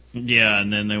oak." Yeah,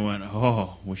 and then they went,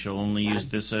 "Oh, we shall only use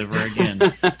this ever again."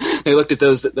 They looked at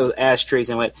those ash trees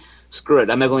and went, "Screw it!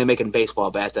 I'm only making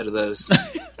baseball bats out of those."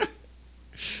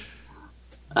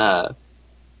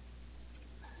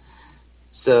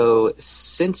 So,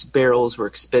 since barrels were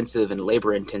expensive and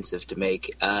labor-intensive to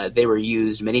make, they were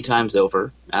used many times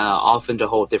over, often to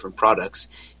hold different products.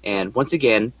 And once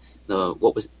again,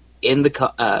 what was in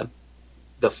the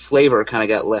flavor kind of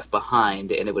got left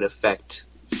behind, and it would affect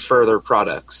further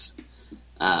products.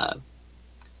 Again,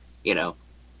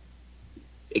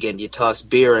 you toss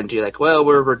beer into, you're like, well,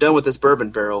 we're done with this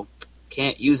bourbon barrel.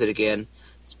 Can't use it again.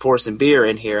 Let's pour some beer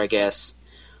in here, I guess.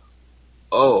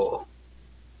 Oh.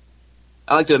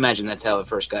 I like to imagine that's how it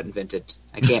first got invented.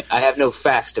 I have no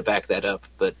facts to back that up,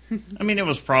 but... I mean, it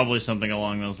was probably something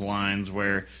along those lines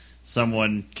where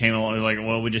someone came along and was like,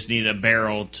 well, we just need a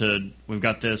barrel we've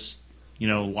got this,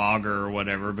 lager or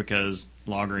whatever, because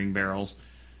lagering barrels,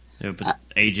 they would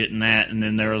age it in that, and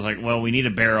then there was like, well, we need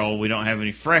a barrel, we don't have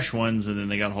any fresh ones, and then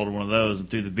they got a hold of one of those and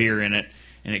threw the beer in it,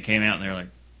 and it came out, and they were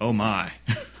like, oh my.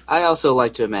 I also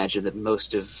like to imagine that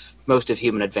most of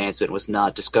human advancement was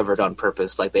not discovered on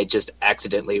purpose. Like, they just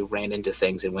accidentally ran into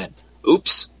things and went,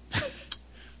 oops.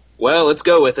 Well, let's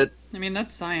go with it. I mean,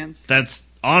 that's science. That's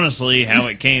honestly how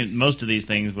it came. Most of these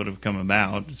things would have come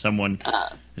about. Someone,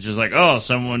 it's just like, oh,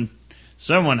 someone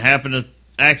happened to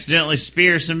accidentally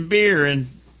spill some beer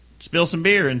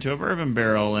into a bourbon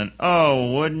barrel, and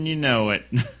oh, wouldn't you know it?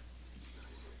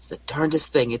 It's the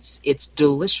darndest thing. It's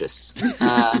delicious.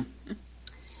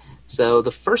 So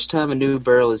the first time a new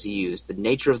barrel is used, the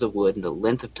nature of the wood and the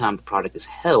length of time the product is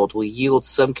held will yield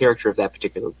some character of that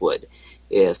particular wood.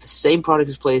 If the same product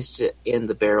is placed in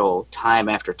the barrel time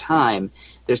after time,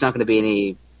 there's not going to be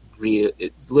any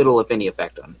little, if any,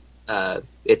 effect on it.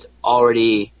 It's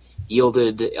already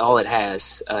yielded all it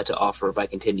has to offer by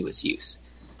continuous use.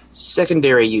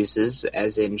 Secondary uses,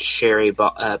 as in sherry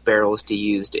barrels to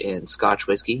used in Scotch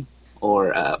whiskey,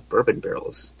 or bourbon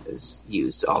barrels is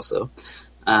used also.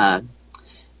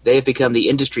 They have become the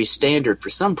industry standard for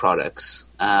some products,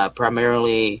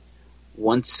 primarily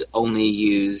once only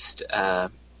used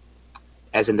as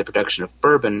in the production of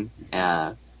bourbon,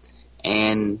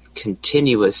 and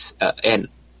continuous. And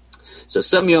So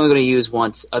some you're only going to use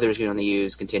once, others you're going to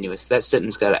use continuous. That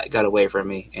sentence got away from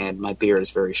me, and my beer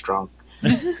is very strong.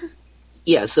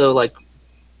 Yeah, so like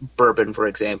bourbon, for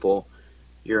example,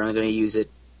 you're only going to use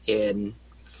it in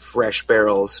fresh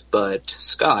barrels, but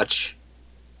Scotch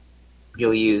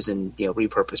you'll use in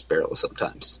repurposed barrels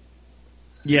sometimes.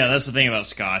 Yeah, that's the thing about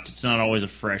Scotch. It's not always a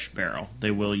fresh barrel.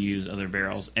 They will use other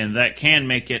barrels, and that can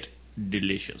make it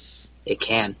delicious. It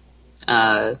can.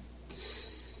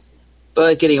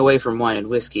 But getting away from wine and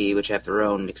whiskey, which have their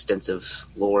own extensive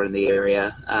lore in the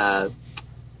area,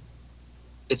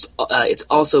 it's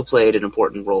also played an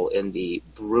important role in the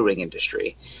brewing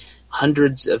industry.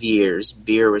 Hundreds of years,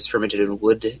 beer was fermented in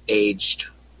wood, aged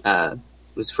wood,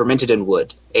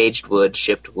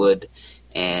 shipped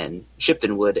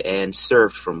in wood, and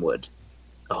served from wood.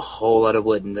 A whole lot of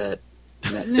wood in that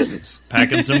sentence.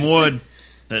 Packing some wood.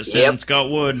 That sentence got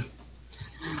wood.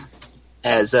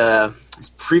 As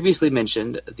previously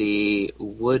mentioned, the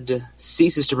wood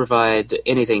ceases to provide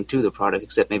anything to the product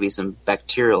except maybe some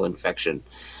bacterial infection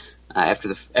after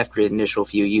the initial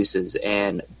few uses,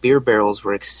 and beer barrels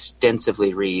were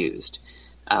extensively reused.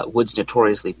 Wood's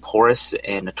notoriously porous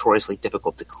and notoriously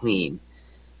difficult to clean.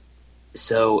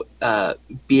 So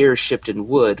beer shipped in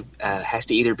wood has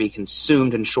to either be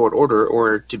consumed in short order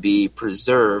or to be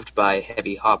preserved by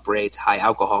heavy hop rates, high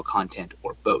alcohol content,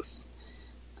 or both.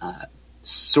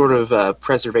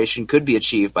 Preservation could be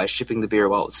achieved by shipping the beer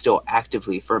while it's still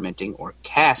actively fermenting, or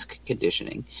cask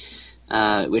conditioning,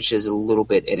 which is a little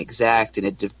bit inexact, and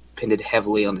it depended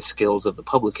heavily on the skills of the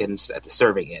publicans at the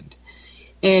serving end.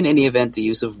 In any event, the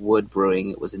use of wood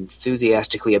brewing was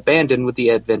enthusiastically abandoned with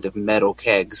the advent of metal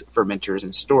kegs, fermenters,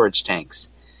 and storage tanks.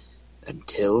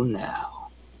 Until now.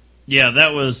 Yeah,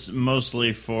 that was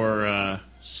mostly for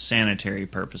sanitary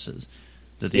purposes,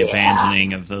 that the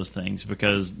abandoning of those things,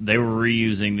 because they were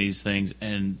reusing these things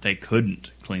and they couldn't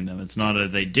clean them. It's not a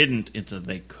they didn't, it's a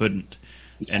they couldn't.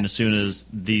 Yeah. And as soon as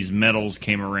these metals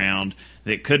came around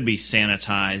that could be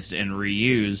sanitized and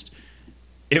reused,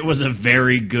 it was a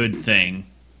very good thing.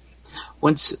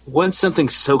 Once something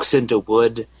soaks into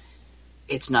wood,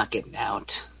 it's not getting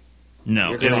out.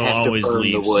 No, it will always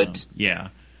leave the wood. Yeah,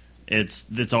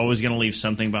 it's always going to leave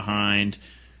something behind.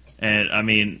 And I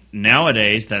mean,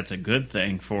 nowadays that's a good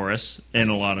thing for us in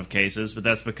a lot of cases, but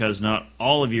that's because not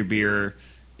all of your beer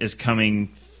is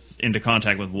coming into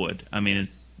contact with wood. I mean,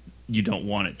 you don't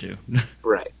want it to.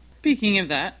 Right. Speaking of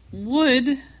that,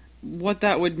 wood, what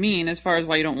that would mean as far as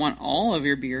why you don't want all of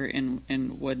your beer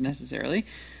in wood necessarily.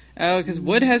 Because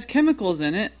wood has chemicals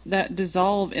in it that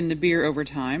dissolve in the beer over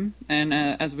time. And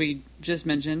as we just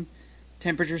mentioned,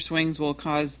 temperature swings will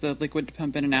cause the liquid to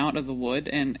pump in and out of the wood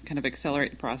and kind of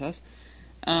accelerate the process.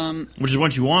 Which is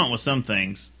what you want with some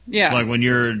things. Yeah. Like when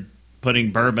you're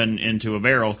putting bourbon into a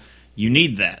barrel, you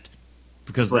need that.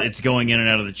 Because it's going in and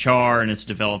out of the char and it's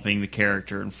developing the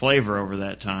character and flavor over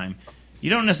that time.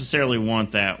 You don't necessarily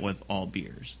want that with all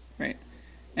beers. Right.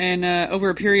 And over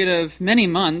a period of many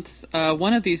months,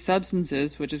 one of these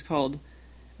substances, which is called,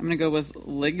 I'm going to go with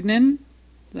lignin,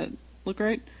 does that look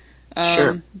right?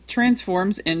 Sure.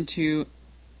 Transforms into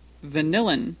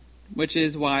vanillin, which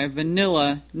is why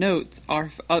vanilla notes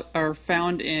are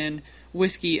found in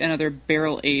whiskey and other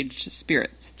barrel-aged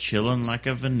spirits. Chilling like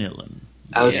a vanillin.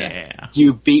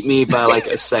 You beat me by like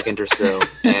a second or so,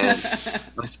 and I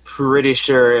was pretty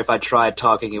sure if I tried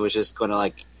talking, it was just going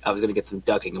to I was going to get some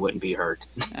ducking and wouldn't be heard.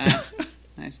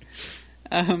 Nice.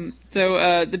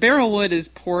 So the barrel wood is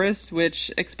porous,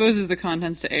 which exposes the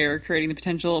contents to air, creating the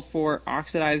potential for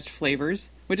oxidized flavors,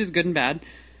 which is good and bad.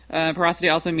 Porosity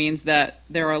also means that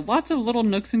there are lots of little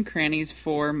nooks and crannies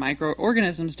for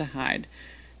microorganisms to hide.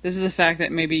 This is a fact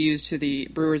that may be used to the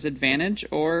brewer's advantage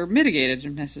or mitigated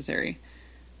if necessary.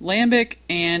 Lambic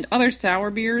and other sour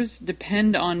beers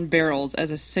depend on barrels as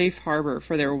a safe harbor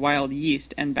for their wild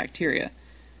yeast and bacteria.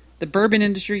 The bourbon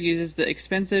industry uses the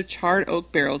expensive charred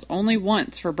oak barrels only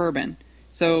once for bourbon,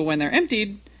 so when they're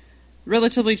emptied,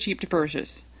 relatively cheap to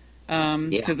purchase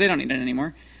because they don't need it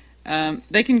anymore.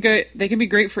 They can be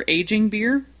great for aging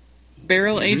beer.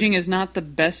 Barrel aging is not the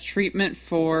best treatment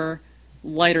for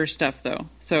lighter stuff, though.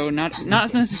 So not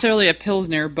necessarily a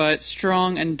Pilsner, but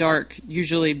strong and dark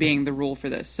usually being the rule for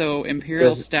this. So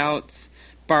imperial stouts,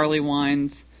 barley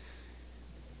wines.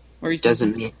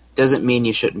 Doesn't mean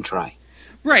you shouldn't try.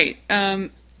 Right. I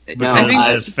think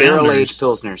as barrel-aged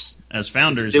Pilsners. As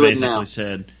founders basically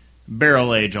said,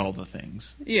 barrel age all the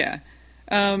things. Yeah.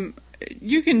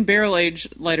 You can barrel age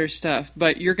lighter stuff,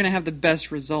 but you're going to have the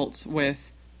best results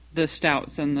with the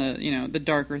stouts and the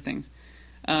darker things.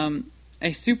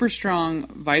 A super strong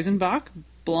Weizenbock,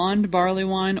 blonde barley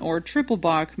wine, or triple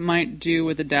bock might do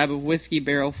with a dab of whiskey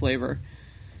barrel flavor.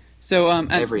 So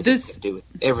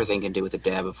everything can do with a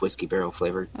dab of whiskey barrel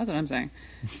flavor. That's what I'm saying.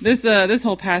 This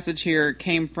whole passage here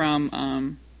came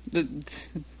from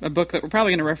a book that we're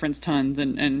probably going to reference tons,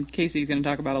 and Casey's going to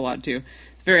talk about a lot too.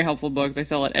 It's a very helpful book. They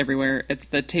sell it everywhere. It's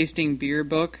the Tasting Beer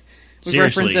book. We've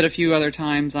referenced it a few other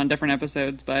times on different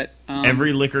episodes, but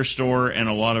every liquor store and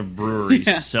a lot of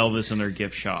breweries sell this in their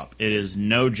gift shop. It is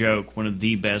no joke one of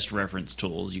the best reference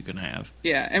tools you can have.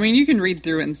 Yeah, I mean you can read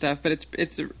through it and stuff, but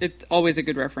it's always a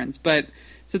good reference. But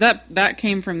so that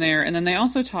came from there, and then they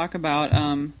also talk about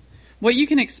what you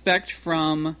can expect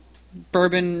from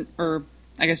bourbon, or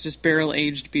I guess just barrel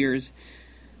aged beers.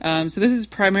 So this is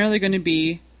primarily going to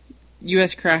be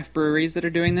U.S. craft breweries that are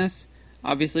doing this,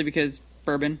 obviously because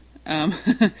bourbon.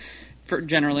 For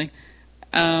generally,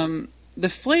 the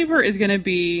flavor is going to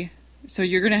be, so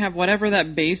you're going to have whatever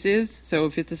that base is. So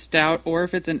if it's a stout or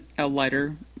if it's a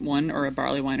lighter one or a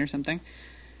barley wine or something,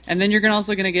 and then you're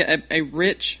also going to get a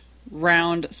rich,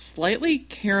 round, slightly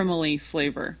caramelly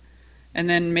flavor, and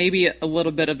then maybe a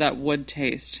little bit of that wood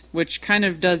taste, which kind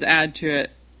of does add to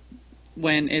it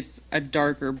when it's a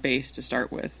darker base to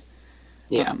start with.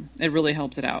 Yeah, it really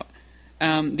helps it out.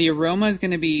 The aroma is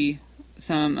going to be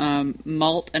some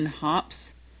malt and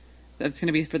hops. That's going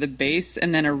to be for the base,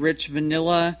 and then a rich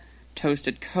vanilla,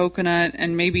 toasted coconut,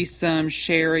 and maybe some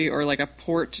sherry or like a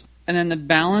port. And then the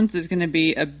balance is going to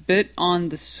be a bit on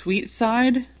the sweet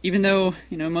side, even though,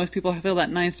 most people feel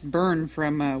that nice burn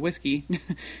from whiskey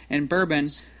and bourbon.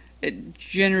 It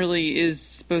generally is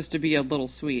supposed to be a little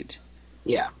sweet.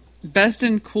 Yeah. Best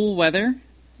in cool weather.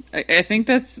 I think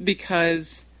that's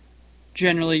because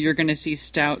generally you're going to see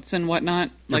stouts and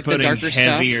whatnot, like the darker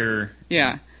heavier,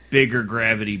 stuff. bigger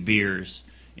gravity beers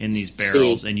in these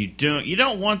barrels, and you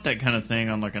don't want that kind of thing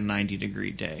on like a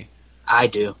 90-degree day. I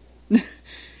do.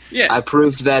 Yeah, I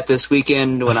proved that this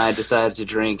weekend when I decided to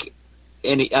drink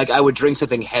I would drink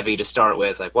something heavy to start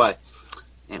with. Like, what?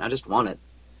 And I just want it.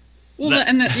 Well,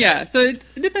 so it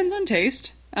depends on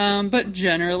taste, but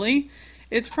generally,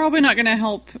 it's probably not going to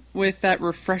help with that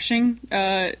refreshing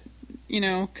kind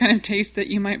of taste that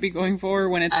you might be going for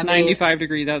when it's 95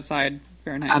 degrees outside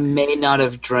Fahrenheit. I may not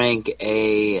have drank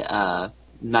a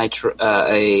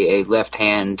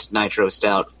left-hand nitro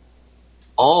stout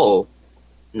all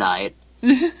night,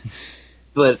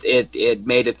 but it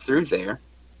made it through there.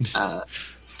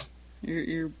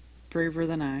 You're braver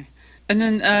than I. And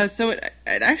then, so it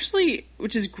actually,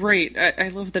 which is great, I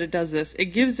love that it does this. It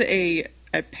gives a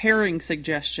pairing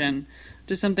suggestion.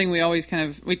 Just something we always kind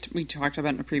of we talked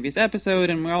about in a previous episode,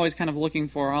 and we're always kind of looking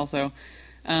for also.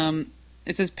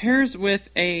 It says pairs with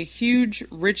a huge,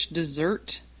 rich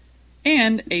dessert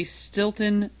and a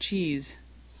Stilton cheese.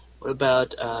 What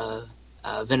about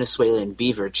Venezuelan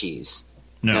beaver cheese?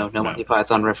 No Monty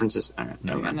Python references. All right,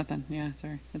 no, got nothing. Yeah,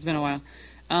 sorry, it's been a while.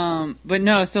 But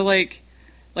no, so like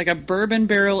a bourbon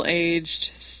barrel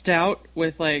aged stout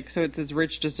with so it says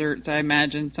rich desserts. I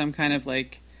imagine some kind of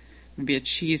maybe a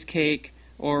cheesecake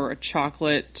or a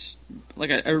chocolate,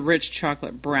 like a rich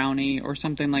chocolate brownie or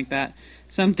something like that.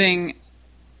 Something,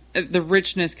 the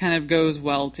richness kind of goes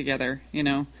well together,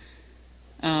 And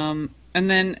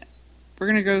then we're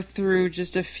going to go through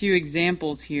just a few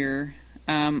examples here.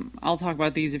 I'll talk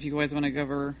about these if you guys want to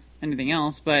cover anything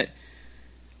else, but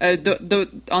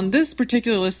on this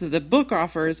particular list that the book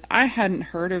offers, I hadn't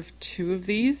heard of two of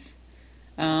these.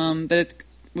 But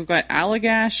we've got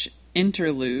Allagash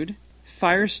Interlude,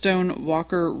 Firestone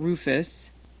Walker Rufus,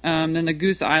 then the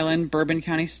Goose Island Bourbon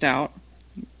County Stout,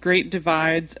 Great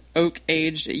Divides Oak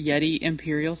Aged Yeti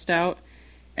Imperial Stout,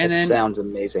 and then sounds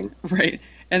amazing, right?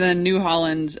 And then New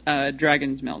Holland's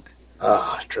Dragon's Milk.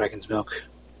 Dragon's Milk.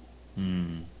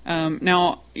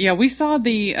 Now, we saw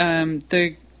the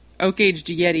Oak Aged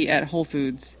Yeti at Whole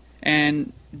Foods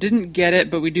and didn't get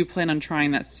it, but we do plan on trying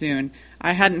that soon.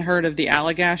 I hadn't heard of the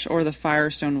Allagash or the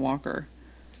Firestone Walker.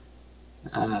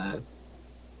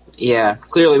 Yeah,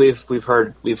 clearly we've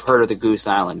heard of the Goose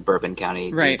Island Bourbon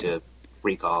County right. due to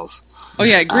recalls. Oh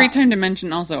yeah, great time to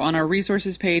mention also on our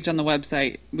resources page on the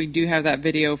website, we do have that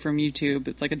video from YouTube.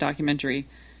 It's like a documentary.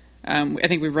 I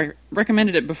think we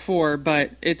recommended it before,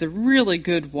 but it's a really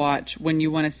good watch when you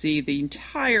want to see the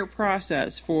entire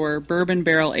process for bourbon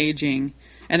barrel aging.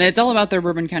 And it's all about their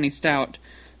Bourbon County Stout,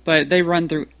 but they run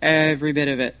through every bit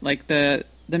of it, like the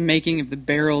making of the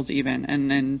barrels even,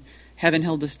 and then Heaven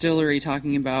Hill Distillery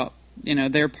talking about,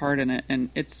 their part in it, and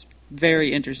it's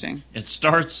very interesting.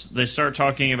 They start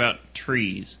talking about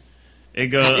trees. It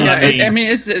goes.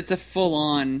 It's a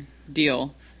full-on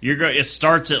deal. It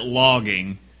starts at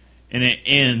logging, and it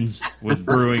ends with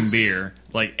brewing beer.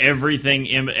 Like everything,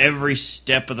 in every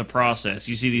step of the process.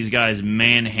 You see these guys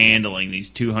manhandling these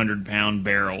 200-pound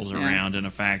barrels around in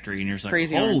a factory, and you're just like,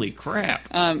 Crazy holy arms.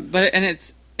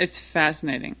 crap. It's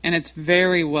fascinating, and it's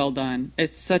very well done.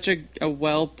 It's such a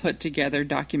well put together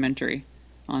documentary,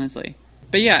 honestly.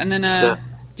 But yeah, and then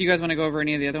do you guys want to go over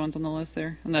any of the other ones on the list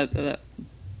there? And the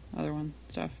other one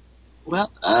stuff?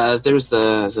 Well, there's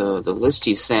the list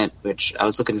you sent, which I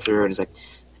was looking through, and it's like,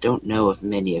 I don't know of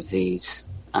many of these.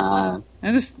 And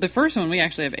the first one we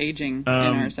actually have aging in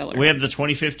our cellar. We have the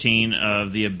 2015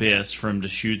 of The Abyss from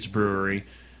Deschutes Brewery.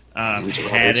 I've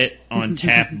had it on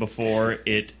tap before.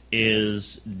 It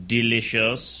is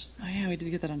delicious. Oh yeah, we did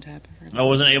get that on tap. I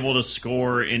wasn't able to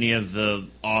score any of the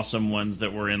awesome ones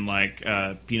that were in like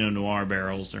Pinot Noir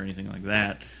barrels or anything like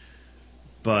that,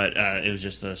 but it was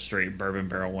just a straight bourbon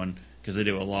barrel one because they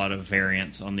do a lot of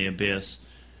variants on the Abyss.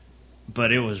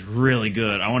 But it was really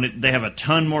good. They have a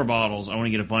ton more bottles. I want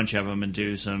to get a bunch of them and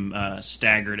do some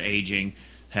staggered aging.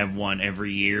 Have one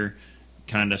every year.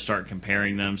 Kind of start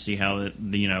comparing them. See how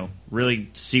really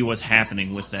see what's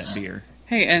happening with that beer.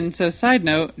 Hey, and so side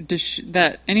note,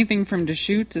 that anything from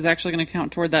Deschutes is actually going to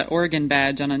count toward that Oregon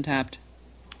badge on Untapped.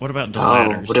 What about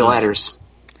Deladders? Oh, Deladders.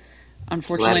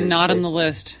 Unfortunately, not on the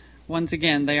list. Once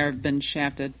again, they have been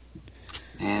shafted.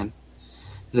 Man,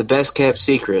 the best kept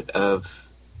secret of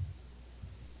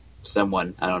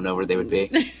someone. I don't know where they would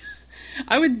be.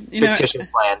 I would, fictitious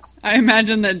land. I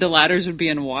imagine that Deladders would be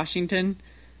in Washington,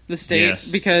 the state, yes.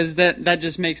 because that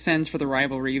just makes sense for the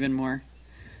rivalry even more.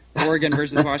 Oregon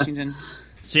versus Washington.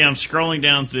 See, I'm scrolling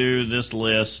down through this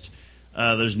list.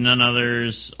 There's none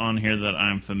others on here that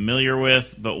I'm familiar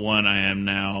with, but one I am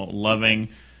now loving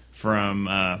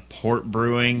from Port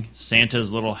Brewing,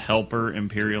 Santa's Little Helper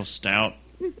Imperial Stout.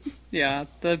 Yeah,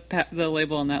 the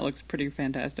label on that looks pretty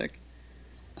fantastic.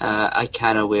 I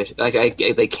kind of wish,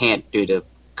 they can't due to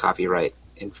copyright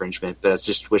infringement, but I was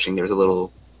just wishing there was a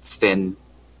little thin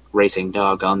racing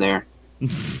dog on there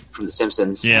from The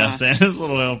Simpsons. Yeah, Santa's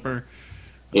Little Helper.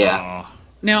 Yeah. Oh.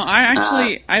 Now,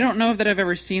 I don't know that I've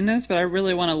ever seen this, but I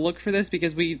really want to look for this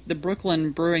because the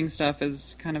Brooklyn Brewing stuff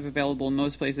is kind of available in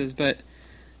most places, but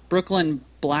Brooklyn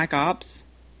Black Ops,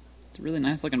 it's a really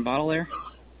nice looking bottle there.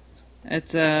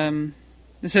 It's,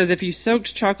 it says, if you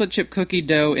soaked chocolate chip cookie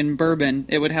dough in bourbon,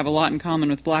 it would have a lot in common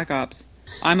with Black Ops.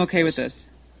 I'm okay with this.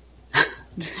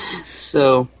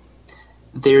 So,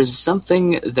 there's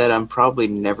something that I'm probably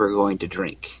never going to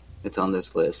drink that's on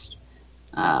this list.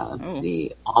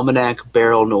 The Almanac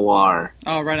Barrel Noir.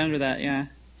 Oh, right under that, yeah.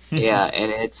 Yeah,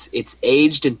 and it's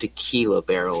aged in tequila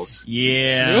barrels.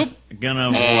 Yeah, Nope. Gonna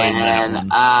avoid that one. And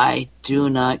I do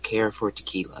not care for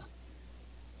tequila.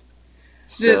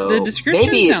 So the description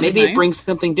sounds maybe nice. it brings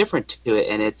something different to it,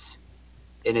 and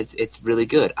it's really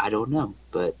good. I don't know,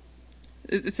 but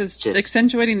it says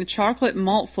accentuating the chocolate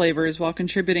malt flavors while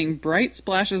contributing bright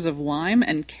splashes of lime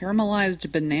and caramelized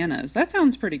bananas. That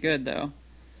sounds pretty good, though.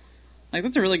 Like,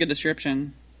 that's a really good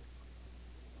description.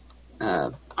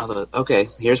 Okay,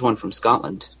 here's one from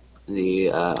Scotland. The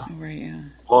right, yeah.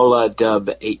 Ola Dub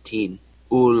 18.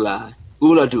 Uladu.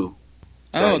 Oh,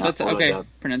 Sorry, that's not okay. Ola Dub.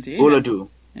 Pronunciation. Uladu.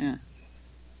 Yeah.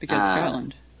 Because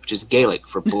Scotland. Which is Gaelic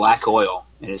for black oil.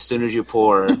 And as soon as you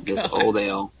pour this old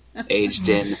ale aged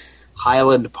in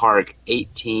Highland Park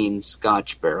 18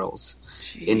 Scotch barrels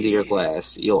into your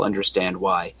glass, you'll understand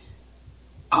why.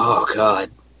 Oh, God.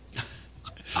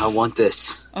 I want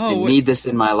this. I need this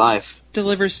in my life.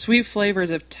 Delivers sweet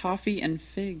flavors of toffee and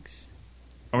figs.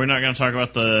 Are we not going to talk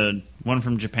about the one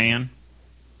from Japan?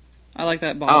 I like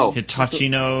that bottle.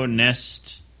 Hitachino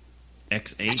Nest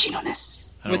X8. Hitachino Nest.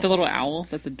 With the little owl.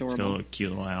 That's adorable. It's got a little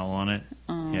cute little owl on it.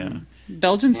 Yeah.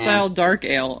 Belgian style dark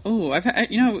ale. Oh,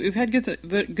 we've had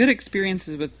good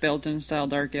experiences with Belgian style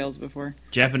dark ales before.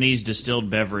 Japanese distilled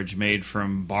beverage made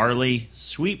from barley,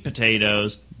 sweet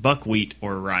potatoes, buckwheat,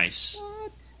 or rice.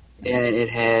 And it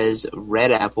has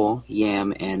red apple,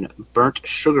 yam, and burnt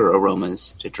sugar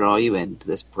aromas to draw you into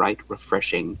this bright,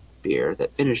 refreshing beer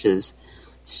that finishes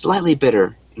slightly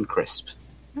bitter and crisp.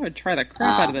 I would try the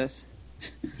crap out of this.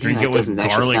 Drink it with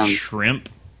garlic shrimp.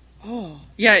 Oh,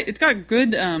 yeah, it's got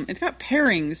good. It's got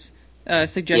pairings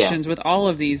suggestions with all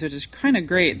of these, which is kind of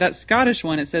great. That Scottish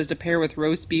one, it says to pair with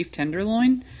roast beef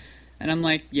tenderloin, and I'm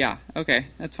like, yeah, okay,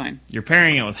 that's fine. You're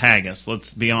pairing it with haggis.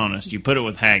 Let's be honest. You put it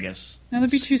with haggis. No,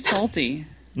 that'd be too salty.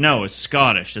 No, it's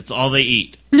Scottish. That's all they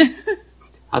eat.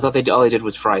 I thought all they did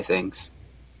was fry things.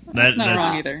 That's not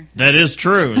wrong either. That is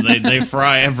true. They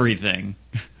fry everything.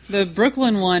 The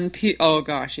Brooklyn one, oh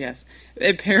gosh, yes.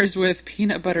 It pairs with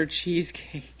peanut butter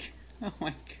cheesecake. Oh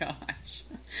my gosh.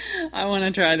 I want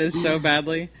to try this so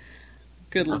badly.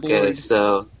 Good lord. Okay,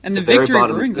 so and the very Victory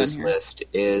bottom Brewing's of this on here. list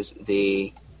is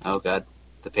the... Oh, God.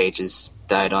 The page has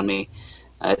died on me.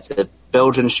 It's a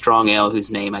Belgian strong ale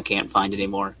whose name I can't find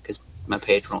anymore because my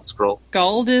page won't scroll.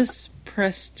 Galdus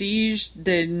Prestige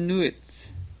de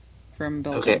Nuits from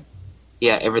Belgium. Okay.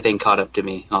 Yeah, everything caught up to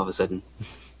me all of a sudden.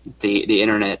 The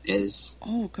internet is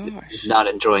not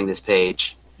enjoying this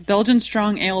page. Belgian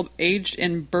strong ale aged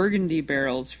in Burgundy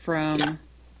barrels from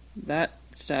that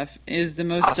stuff is the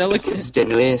most delicate. De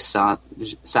Nuit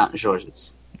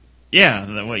Saint-Georges.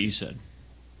 Yeah, what you said.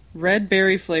 Red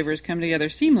berry flavors come together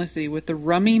seamlessly with the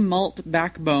rummy malt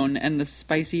backbone and the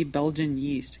spicy Belgian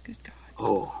yeast. Good God.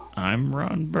 Oh. I'm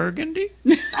Ron Burgundy.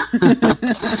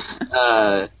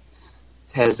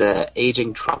 Has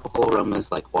aging tropical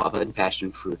aromas like guava and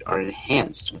passion fruit are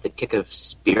enhanced with a kick of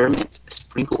spearmint, a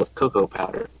sprinkle of cocoa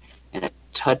powder, and a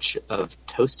touch of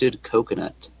toasted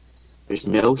coconut. There's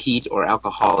no heat or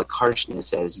alcoholic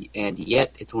harshness, and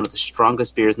yet it's one of the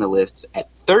strongest beers in the list at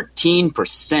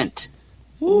 13%.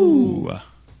 Ooh.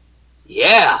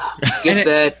 Yeah! Get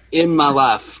that in my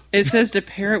life. It says to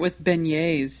pair it with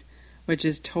beignets, which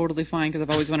is totally fine because I've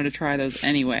always wanted to try those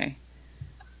anyway.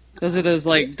 Those are those,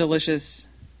 like, delicious,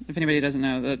 if anybody doesn't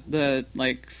know, the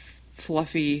like,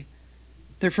 fluffy...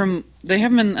 They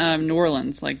have them in New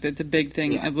Orleans. Like, it's a big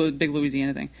thing, a big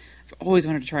Louisiana thing. I've always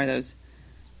wanted to try those.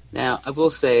 Now, I will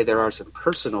say there are some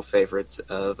personal favorites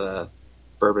of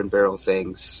bourbon barrel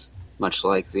things, much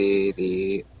like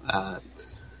I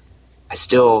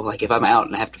still, like, if I'm out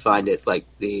and I have to find it, like,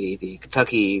 the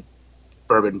Kentucky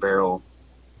bourbon barrel,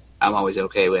 I'm always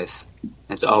okay with.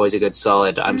 It's always a good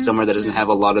solid. I'm somewhere that doesn't have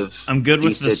a lot of... I'm good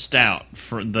with the stout,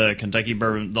 for the Kentucky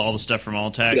bourbon, all the stuff from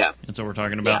Alltech. Yeah. That's what we're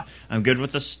talking about. Yeah. I'm good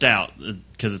with the stout,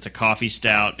 because it's a coffee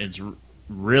stout. It's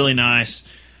really nice.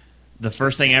 The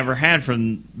first thing I ever had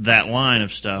from that line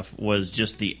of stuff was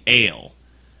just the ale.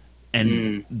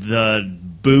 And the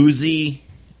boozy,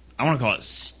 I want to call it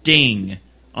sting,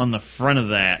 on the front of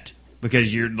that,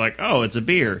 because you're like, oh, it's a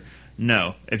beer.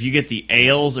 No. If you get the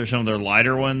ales or some of their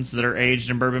lighter ones that are aged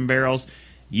in bourbon barrels,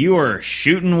 you are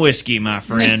shooting whiskey, my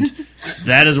friend.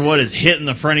 That is what is hitting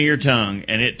the front of your tongue,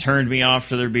 and it turned me off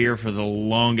to their beer for the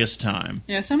longest time.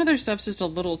 Yeah, some of their stuff's just a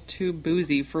little too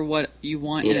boozy for what you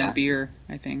want in a beer,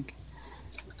 I think.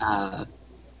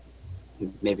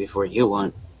 Maybe for you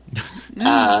want.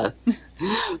 But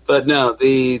no,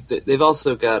 they've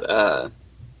also got...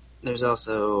 there's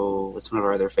also... What's one of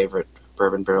our other favorite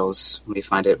bourbon barrels? When we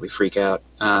find it, we freak out.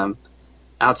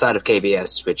 Outside of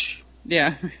KBS, which...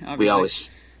 Yeah, obviously. We always...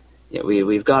 Yeah,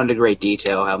 we've gone into great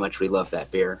detail how much we love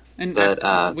that beer. And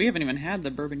we haven't even had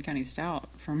the Bourbon County Stout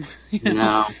from...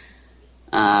 No.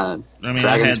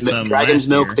 Dragon's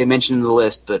Milk year. they mentioned in the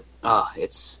list, but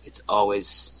it's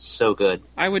always so good.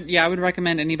 I would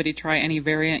recommend anybody try any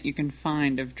variant you can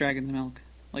find of Dragon's Milk.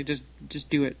 Like, just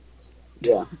do it.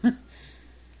 Yeah.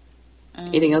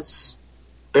 Anything else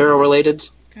barrel related?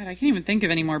 God, I can't even think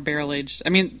of any more barrel aged. I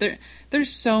mean, there's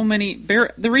so many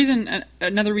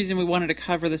another reason we wanted to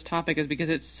cover this topic is because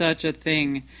it's such a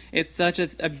thing. It's such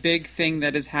a big thing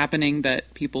that is happening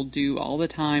that people do all the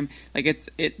time. Like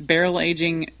barrel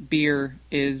aging beer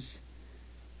is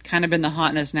kind of been the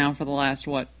hotness now for the last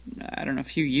a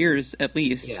few years at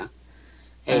least. Yeah.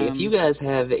 Hey, if you guys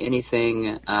have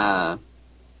anything out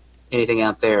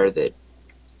there that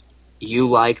you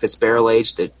like that's barrel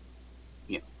aged that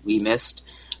we missed,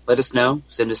 let us know.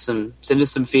 Send us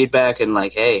some feedback, and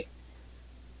like, hey,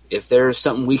 if there's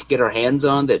something we can get our hands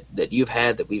on that you've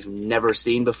had that we've never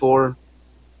seen before,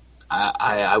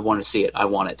 I want to see it. I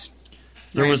want it.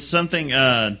 There was something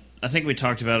I think we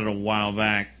talked about it a while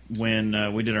back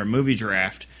when we did our movie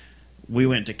draft. We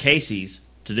went to Casey's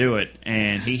to do it,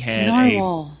 and he had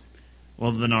Narwhal.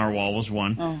 Well, the Narwhal was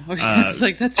one. Oh, okay. It's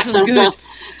like, that's really good.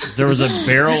 There was a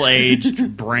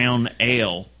barrel-aged brown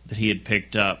ale that he had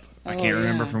picked up. I can't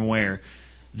remember from where.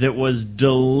 That was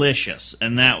delicious.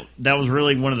 And that was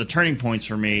really one of the turning points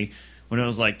for me when it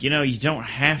was like, you don't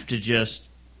have to just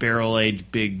barrel-age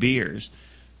big beers.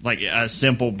 Like, a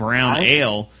simple brown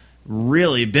ale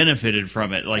really benefited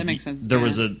from it. Like, that makes sense. There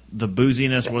was the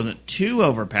booziness wasn't too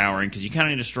overpowering because you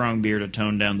kind of need a strong beer to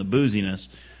tone down the booziness.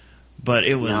 But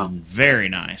it was very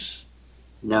nice.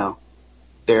 No.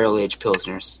 Barrel-aged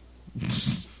Pilsners.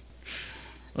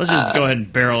 Let's just go ahead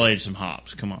and barrel-age some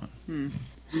hops. Come on.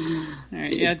 All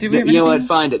right, yeah. Do we have you know what? else?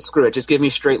 Find it. Screw it. Just give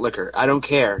me straight liquor. I don't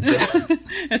care.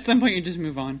 At some point, you just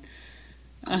move on.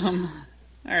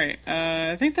 All right.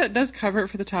 I think that does cover it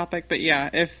for the topic. But yeah,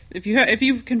 if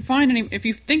you can find any, if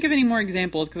you think of any more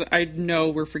examples, because I know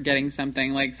we're forgetting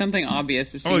something, like something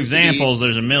obvious. Examples.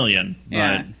 There's a million.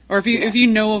 Yeah. But... Or if you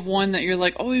know of one that you're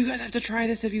like, oh, you guys have to try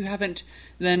this if you haven't,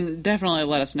 then definitely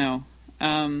let us know.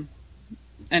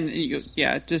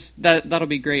 Just that'll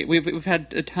be great. We've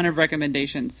had a ton of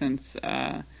recommendations since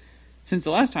the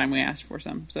last time we asked for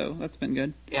some, so that's been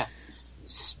good. Yeah.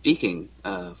 Speaking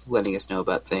of letting us know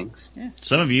about things. Yeah.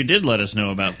 Some of you did let us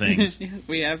know about things. Yeah,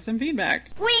 we have some feedback.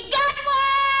 We got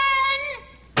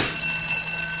one!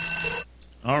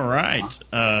 All right.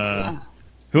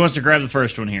 Who wants to grab the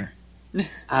first one here?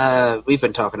 We've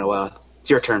been talking a while. It's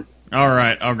your turn. All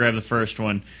right, I'll grab the first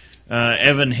one.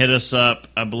 Evan hit us up.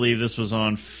 I believe this was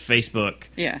on Facebook.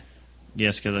 Yeah.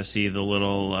 Yes, because I see the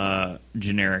little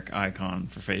generic icon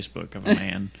for Facebook of a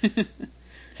man.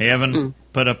 Hey, Evan,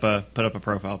 put up a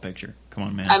profile picture. Come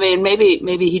on, man. I mean,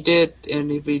 maybe he did,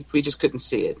 and we just couldn't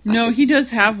see it. No, he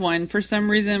does have one. For some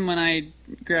reason, when I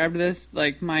grabbed this,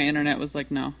 like my internet was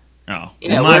like, no. Oh,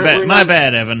 Yeah, well, my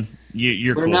bad, Evan.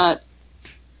 You're cool.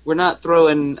 We're not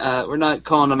throwing. We're not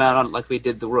calling them out on like we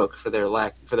did the Rook for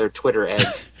their Twitter egg.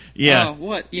 Yeah. Oh,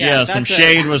 what? Yeah, some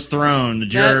shade was thrown. The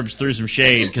Gerbs threw some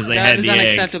shade because they had the egg. That is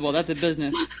unacceptable. That's a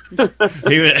business.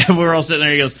 We're all sitting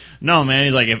there. He goes, "No, man."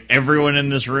 He's like, "If everyone in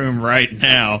this room right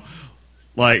now,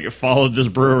 like, followed this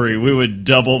brewery, we would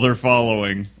double their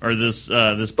following or this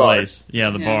place."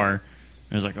 Yeah, the bar.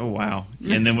 I was like, "Oh wow!"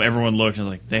 And then everyone looked and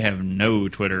was like, "They have no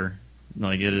Twitter.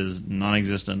 Like, it is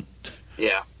non-existent."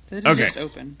 Yeah. It is just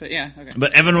open, but yeah. Okay.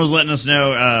 But Evan was letting us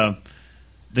know.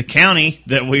 The county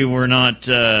that we were not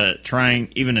attempting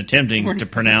to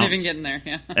pronounce even getting there,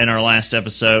 yeah. in our last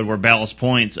episode, where Ballast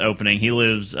Point's opening. He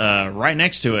lives right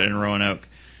next to it in Roanoke.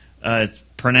 It's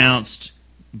pronounced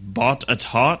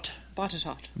Botetourt.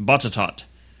 Botetourt.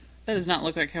 That does not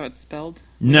look like how it's spelled.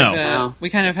 No. We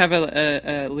kind of have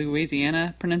a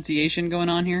Louisiana pronunciation going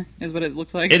on here, is what it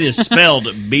looks like. It is spelled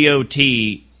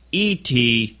Botetourt.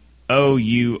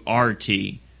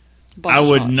 I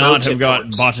would not have got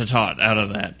Botetourt out of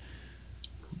that.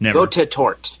 Never.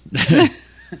 Botetourt.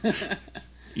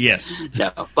 Yes.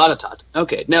 No, Botetourt.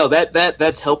 Okay, no,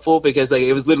 that's helpful because like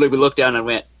it was literally we looked down and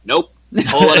went, nope,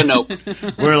 whole lot of nope.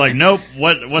 We were like, nope.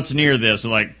 What's near this?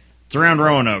 We're like, it's around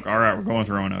Roanoke. All right, we're going with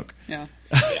Roanoke. Yeah.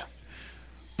 Yeah.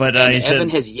 But and Evan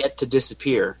has yet to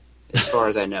disappear, as far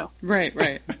as I know.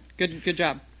 Right. Good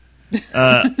job.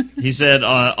 He said,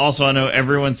 also, I know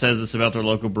everyone says this about their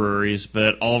local breweries,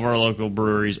 but all of our local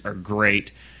breweries are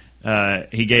great.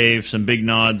 He gave some big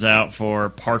nods out for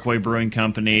Parkway Brewing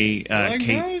Company,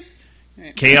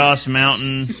 Chaos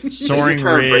Mountain, Soaring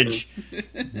Ridge,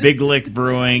 Big Lick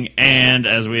Brewing, and,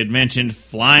 as we had mentioned,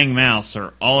 Flying Mouse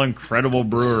are all incredible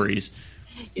breweries.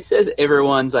 He says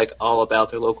everyone's like all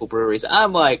about their local breweries.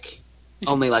 I'm like...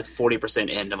 only like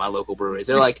 40% into my local breweries.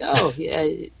 They're like, oh, yeah,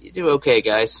 you do okay,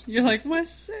 guys. You're like,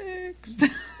 West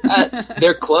 6th.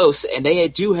 They're close, and they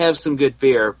do have some good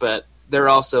beer, but they're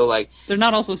also like... They're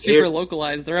not also super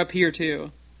localized. They're up here,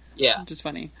 too. Yeah. Which is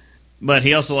funny. But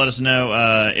he also let us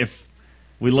know if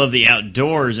we love the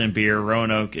outdoors in beer,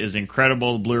 Roanoke is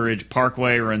incredible. The Blue Ridge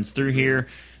Parkway runs through here.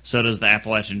 So does the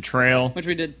Appalachian Trail. Which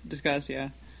we did discuss, yeah.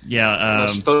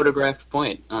 Yeah. Photographed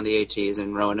point on the ATs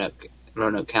in Roanoke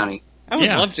County. I would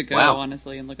love to go,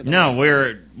 honestly, and look at that. No,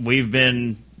 we've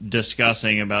been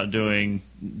discussing about doing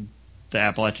the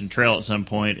Appalachian Trail at some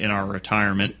point in our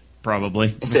retirement, probably.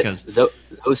 Because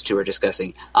those two are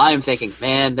discussing. I'm thinking,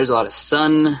 man, there's a lot of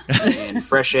sun and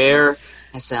fresh air.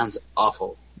 That sounds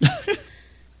awful.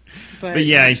 But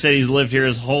yeah, he said he's lived here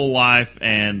his whole life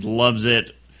and loves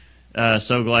it.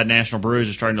 So glad National Brews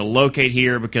is starting to locate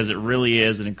here because it really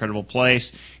is an incredible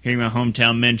place. Hearing my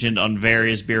hometown mentioned on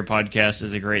various beer podcasts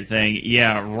is a great thing.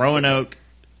 Yeah, Roanoke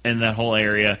and that whole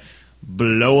area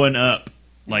blowing up.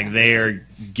 Like they are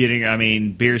getting, I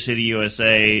mean, Beer City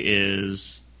USA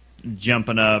is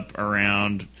jumping up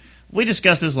around. We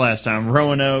discussed this last time.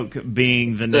 Roanoke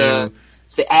being the new...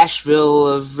 It's the Asheville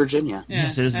of Virginia. Yeah,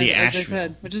 yes, it is the Asheville. As I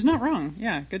said, which is not wrong.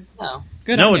 Yeah, good. No.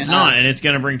 Good. No, it's not, and it's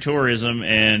going to bring tourism.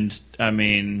 And I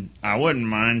mean, I wouldn't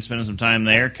mind spending some time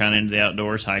there, kind of into the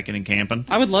outdoors, hiking and camping.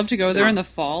 I would love to go there in the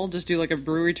fall. Just do like a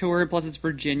brewery tour. Plus, it's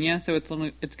Virginia, so it's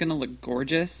going to look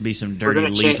gorgeous. Be some dirty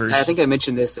leafers. I think I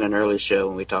mentioned this in an early show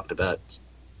when we talked about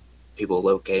people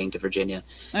locating to Virginia.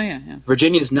 Oh yeah.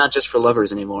 Virginia is not just for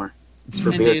lovers anymore; it's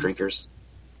for beer drinkers.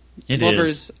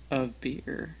 Lovers of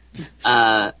beer.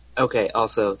 Okay,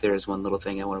 also, there's one little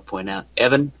thing I want to point out.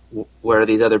 Evan, where are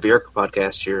these other beer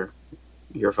podcasts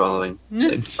you're following?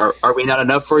 Are we not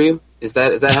enough for you? Is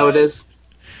that how it is?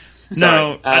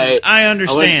 No, I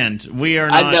understand. We are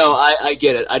not. I know. I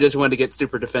get it. I just wanted to get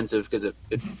super defensive because I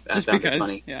just found because, it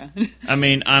funny. Yeah. I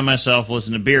mean, I myself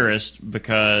listen to Beerist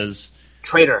because.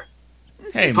 Traitor.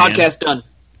 Hey, podcast done.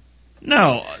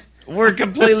 No, we're a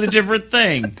completely different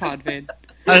thing. Podfade.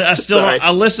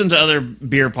 I listen to other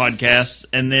beer podcasts,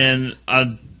 and then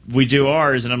we do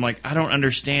ours, and I'm like, I don't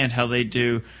understand how they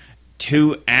do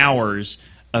 2 hours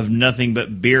of nothing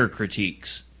but beer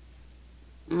critiques.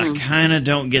 I kind of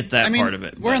don't get that part of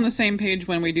it. We're on the same page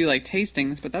when we do like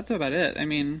tastings, but that's about it. I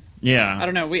mean, yeah, I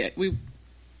don't know.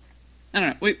 I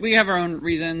don't know. We have our own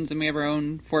reasons and we have our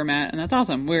own format, and that's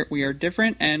awesome. We are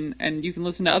different, and you can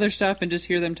listen to other stuff and just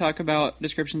hear them talk about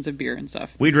descriptions of beer and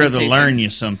stuff. We'd rather learn you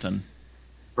something.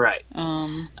 Right.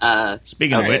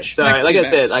 Speaking of which, sorry. Like feedback.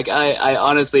 I said, like I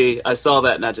honestly I saw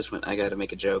that and I just went, I got to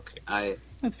make a joke.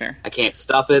 That's fair. I can't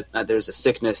stop it. There's a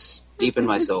sickness deep in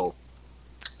my soul.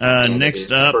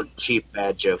 Next up, for cheap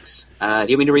bad jokes. Do you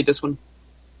want me to read this one?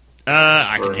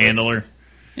 I can handle her.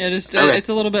 Yeah, just it's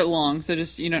a little bit long, so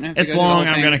just you don't have to. It's go long. Through the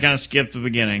whole I'm going to kind of skip the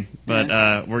beginning, but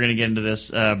we're going to get into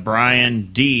this.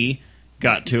 Brian D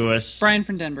got to us. Brian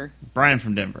from Denver.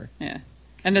 Yeah,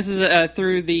 and this is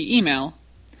through the email.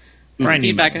 Brian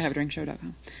feedback at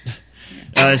haveadrinkshow.com.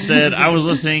 Said, I was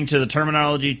listening to the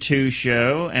Terminology 2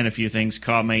 show, and a few things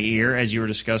caught my ear as you were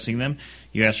discussing them.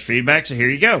 You asked for feedback, so here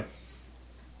you go.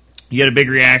 You had a big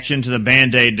reaction to the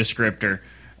Band-Aid descriptor.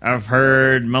 I've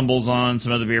heard mumbles on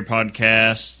some other beer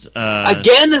podcasts.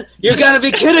 Again? You gotta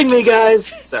be kidding me,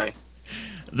 guys! Sorry.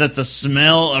 That the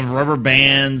smell of rubber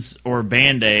bands or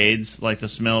Band-Aids, like the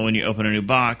smell when you open a new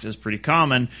box, is pretty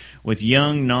common with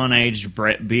young, non-aged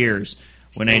Brett beers.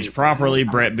 When aged properly,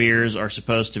 Brett beers are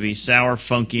supposed to be sour,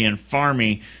 funky, and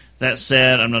farmy. That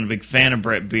said, I'm not a big fan of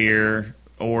Brett beer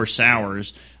or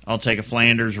sours. I'll take a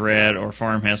Flanders Red or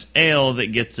Farmhouse Ale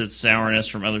that gets its sourness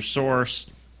from other source.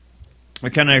 I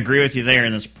kind of agree with you there,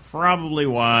 and that's probably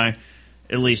why,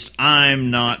 at least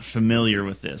I'm not familiar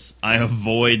with this. I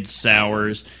avoid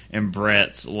sours and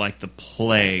Bretts like the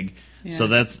plague. Yeah.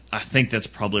 So I think that's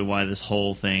probably why this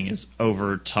whole thing is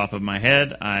over top of my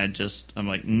head. I'm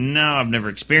like, no, I've never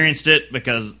experienced it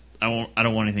because I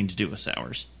don't want anything to do with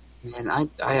sours. Man,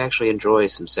 I actually enjoy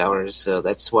some sours, so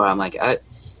that's why I'm like, I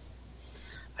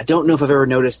don't know if I've ever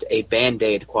noticed a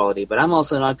Band-Aid quality, but I'm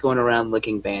also not going around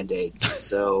licking Band-Aids.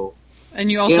 So,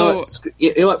 and you also,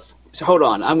 you know what? So hold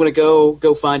on, I'm gonna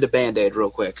go find a Band-Aid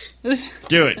real quick.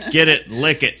 Do it, get it,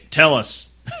 lick it, tell us.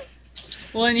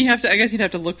 Well, and I guess you'd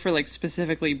have to look for like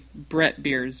specifically Brett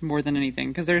beers more than anything,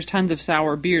 because there's tons of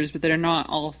sour beers, but they're not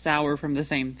all sour from the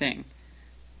same thing,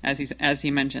 as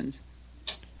he mentions.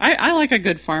 I like a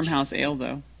good farmhouse ale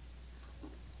though.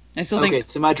 I still think. Okay,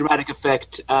 so my dramatic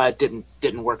effect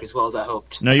didn't work as well as I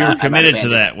hoped. No, you were committed to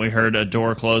that. We heard a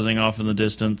door closing off in the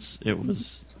distance. It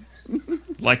was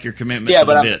like your commitment to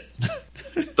the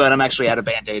bit. But I'm actually out of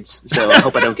Band-Aids, so I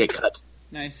hope I don't get cut.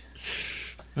 Nice.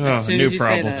 As soon as you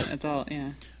say that, that's all,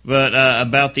 yeah. But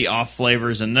about the off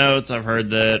flavors and notes, I've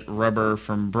heard that rubber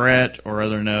from Brett or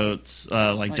other notes,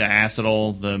 like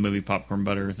diacetyl, the movie popcorn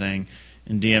butter thing,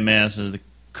 and DMS is the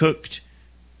cooked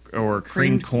or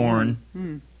creamed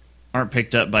corn, aren't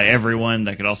picked up by everyone.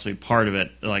 That could also be part of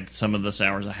it. Like some of the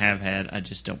sours I have had, I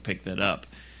just don't pick that up.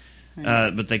 Right.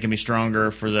 But they can be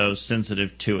stronger for those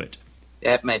sensitive to it.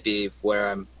 That might be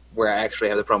where I actually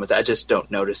have the problem. Is I just don't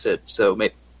notice it. So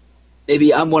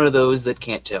maybe I'm one of those that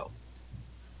can't tell.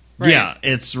 Right. Yeah,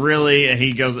 it's really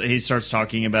he starts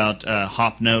talking about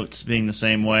hop notes being the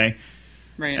same way.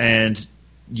 Right. And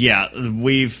yeah,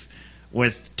 with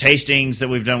tastings that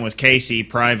we've done with Casey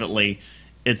privately,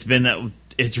 it's been that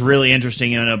it's really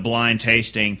interesting in a blind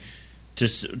tasting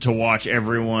to watch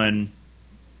everyone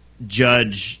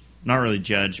not really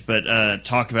judge, but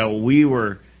talk about what we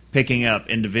were picking up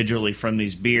individually from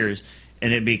these beers,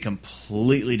 and it'd be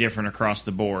completely different across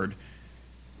the board.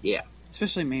 Yeah.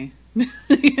 Especially me.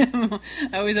 I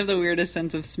always have the weirdest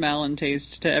sense of smell and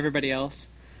taste to everybody else.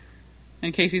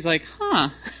 And Casey's like, huh,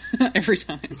 every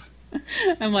time.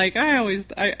 I'm like,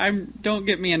 I don't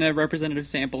get me in a representative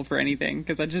sample for anything,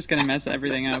 because I'm just going to mess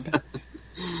everything up.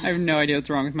 I have no idea what's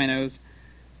wrong with my nose.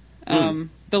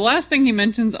 The last thing he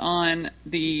mentions on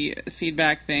the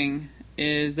feedback thing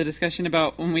is the discussion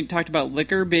about when we talked about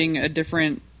liquor being a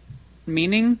different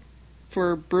meaning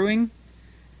for brewing.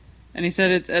 And he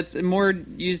said it's more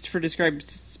used for describe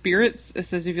spirits. It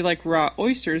says if you like raw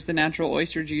oysters, the natural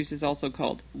oyster juice is also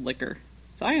called liquor.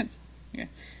 Science.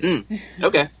 Okay.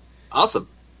 Okay. Awesome.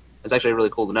 That's actually really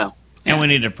cool to know. And we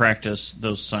need to practice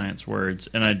those science words.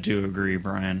 And I do agree,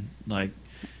 Brian. But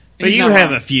you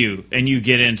have a few, and you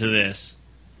get into this.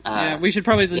 Yeah, we should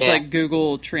probably just yeah.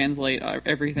 Google translate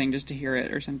everything just to hear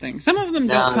it or something. Some of them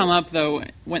don't come up though.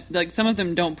 Some of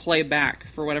them don't play back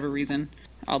for whatever reason.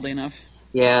 Oddly enough.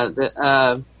 Yeah,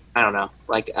 I don't know.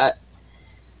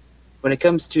 When it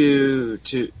comes to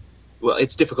well,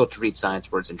 it's difficult to read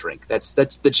science words and drink. That's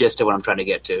the gist of what I'm trying to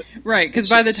get to. Right, because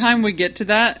by the time we get to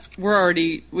that, we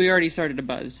already started to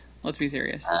buzz. Let's be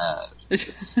serious.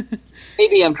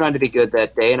 Maybe I'm trying to be good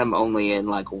that day, and I'm only in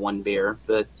one beer,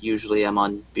 but usually I'm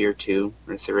on beer 2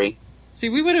 or 3. See,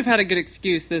 we would have had a good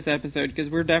excuse this episode because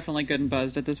we're definitely good and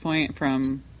buzzed at this point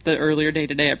from the earlier day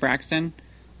today at Braxton.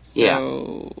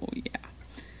 So yeah.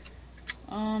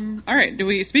 All right.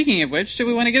 Speaking of which, do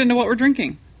we want to get into what we're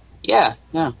drinking? Yeah.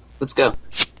 No. Let's go.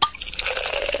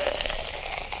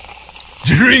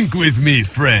 Drink with me,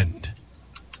 friend.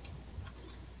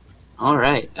 All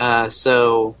right.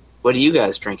 So, what are you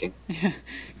guys drinking?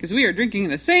 Because we are drinking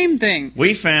the same thing.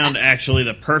 We found actually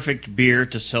the perfect beer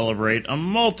to celebrate a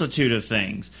multitude of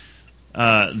things.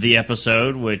 The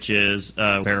episode, which is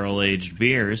barrel-aged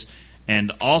beers.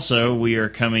 And also, we are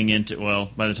coming into,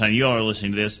 well, by the time you all are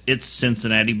listening to this, it's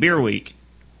Cincinnati Beer Week.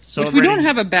 Which we don't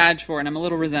have a badge for, and I'm a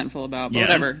little resentful about, but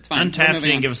whatever, it's fine. Untappd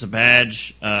didn't give us a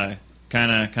badge. Kind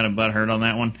of butthurt on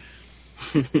that one.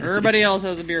 Everybody else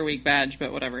has a Beer Week badge,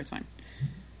 but whatever, it's fine.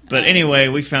 But anyway,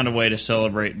 we found a way to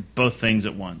celebrate both things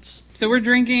at once. So we're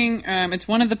drinking, it's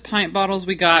one of the pint bottles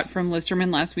we got from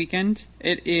Listerman last weekend.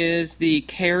 It is the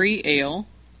Kerry Ale,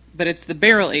 but it's the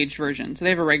barrel-aged version. So they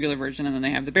have a regular version, and then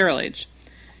they have the barrel-aged.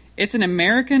 It's an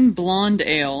American blonde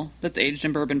ale that's aged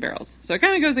in bourbon barrels. So it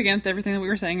kind of goes against everything that we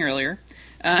were saying earlier.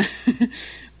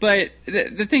 But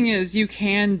the thing is, you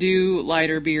can do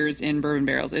lighter beers in bourbon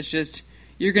barrels. It's just,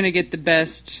 you're going to get the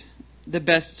best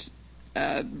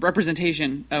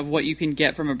representation of what you can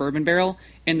get from a bourbon barrel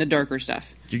in the darker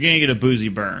stuff. You're going to get a boozy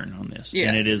burn on this,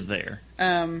 and it is there.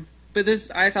 But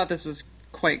I thought this was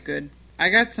quite good. I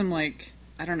got some,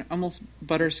 almost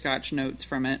butterscotch notes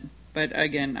from it. But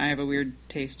again, I have a weird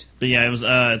taste. But yeah,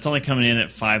 it's only coming in at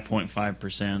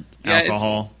 5.5%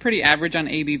 alcohol. It's pretty average on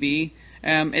ABV.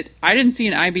 I didn't see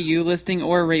an IBU listing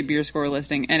or a rate beer score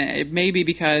listing, and it may be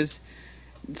because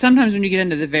sometimes when you get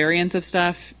into the variants of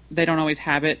stuff, they don't always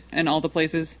have it in all the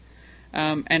places.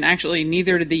 And actually,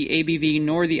 neither did the ABV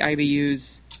nor the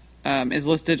IBUs is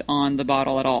listed on the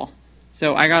bottle at all.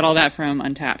 So I got all that from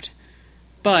Untappd.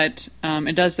 But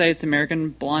it does say it's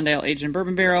American Blonde Ale aged in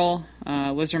bourbon barrel,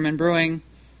 Listerman Brewing.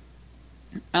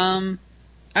 I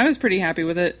was pretty happy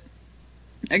with it.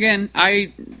 Again,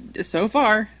 so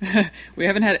far, we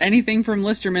haven't had anything from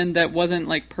Listerman that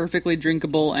wasn't perfectly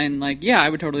drinkable and I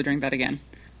would totally drink that again.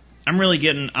 I'm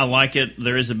really I like it.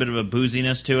 There is a bit of a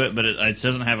booziness to it, but it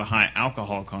doesn't have a high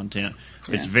alcohol content.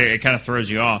 It kind of throws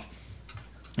you off.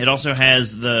 It also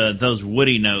has those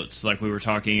woody notes like we were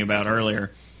talking about earlier.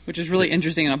 Which is really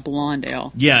interesting in a blonde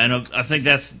ale. Yeah, and I think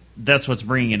that's what's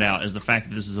bringing it out, is the fact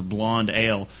that this is a blonde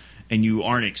ale, and you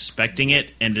aren't expecting it,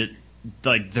 and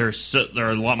there are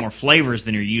a lot more flavors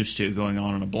than you're used to going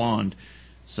on in a blonde.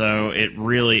 So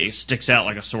it sticks out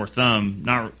like a sore thumb.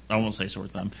 I won't say sore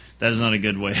thumb. That is not a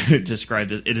good way to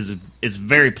describe it. It's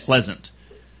very pleasant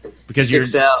because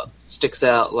sticks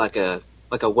out like a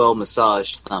well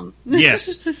massaged thumb.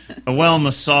 Yes, a well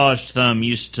massaged thumb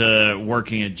used to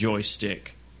working a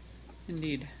joystick.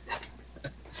 Indeed.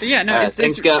 But yeah, no,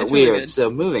 things got it's weird, really good. So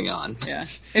moving on. Yeah.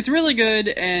 It's really good,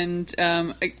 and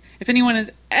if anyone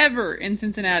is ever in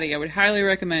Cincinnati, I would highly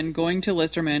recommend going to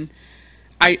Listerman.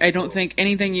 I don't think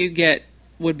anything you get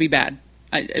would be bad.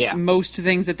 Most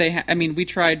things that they we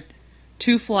tried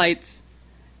 2 flights,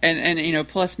 and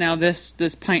plus now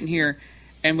this pint here,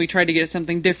 and we tried to get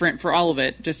something different for all of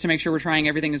it, just to make sure we're trying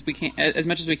everything as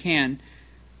much as we can.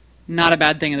 Not a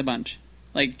bad thing in the bunch.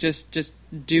 Just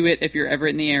do it if you're ever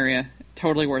in the area.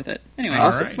 Totally worth it. Anyway,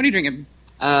 awesome. What are you drinking?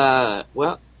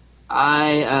 Well,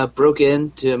 I broke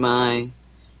into my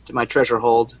treasure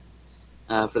hold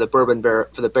for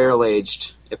the barrel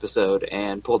aged episode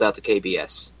and pulled out the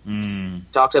KBS.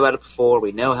 Talked about it before.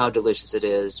 We know how delicious it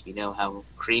is. We know how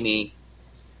creamy,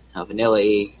 how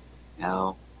vanilla-y,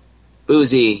 how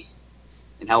boozy,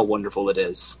 and how wonderful it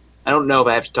is. I don't know if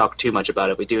I have to talk too much about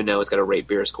it. We do know it's got a rate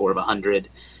beer score of 100,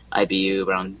 IBU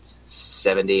around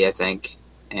 70, I think.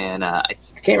 And I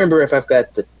can't remember if I've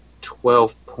got the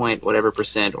 12 point whatever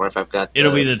percent or if I've got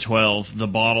It'll be the 12. The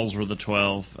bottles were the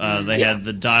 12. They had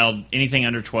the dialed, anything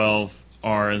under 12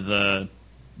 are the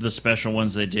special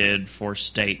ones they did for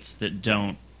states that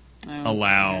don't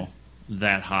allow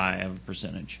that high of a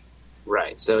percentage.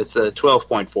 Right. So it's the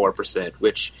 12.4%,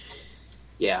 which,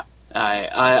 yeah,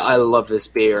 I love this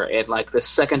beer. And the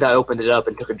second I opened it up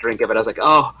and took a drink of it, I was like,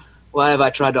 oh, why have I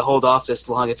tried to hold off this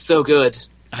long? It's so good.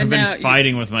 I've been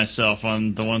fighting with myself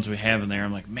on the ones we have in there.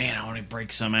 I'm like, man, I want to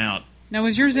break some out. Now,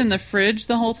 was yours in the fridge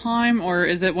the whole time, or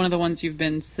is it one of the ones you've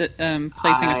been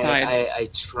placing aside? I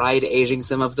tried aging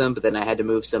some of them, but then I had to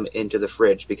move some into the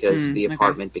fridge because the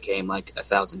apartment became like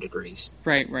 1,000 degrees.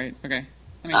 Right, okay.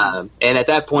 That makes sense. And at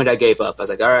that point, I gave up. I was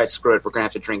like, all right, screw it. We're going to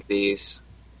have to drink these.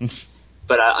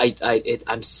 But I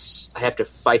have to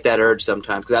fight that urge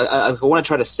sometimes because I want to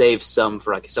try to save some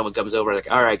for like if someone comes over.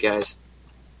 Like, all right, guys,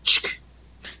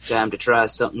 time to try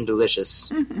something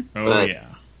delicious. Yeah.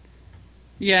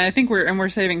 Yeah, I think we're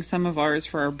saving some of ours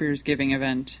for our Beers Giving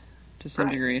event to some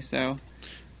degree. So,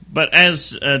 but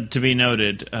as to be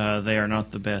noted, they are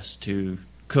not the best to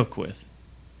cook with.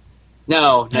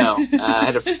 No.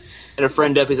 I had a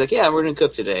friend up. He's like, "Yeah, we're gonna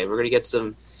cook today. We're gonna get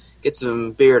some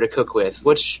beer to cook with."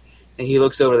 And he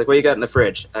looks over like, "What you got in the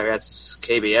fridge?" I got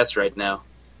KBS right now.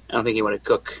 I don't think you want to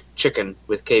cook chicken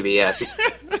with KBS.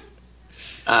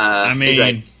 I mean,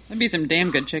 that'd be some damn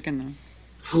good chicken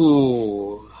though.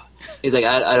 Ooh. He's like,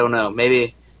 I don't know.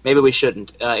 Maybe we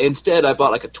shouldn't. Instead, I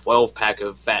bought like a 12-pack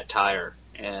of Fat Tire,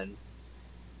 and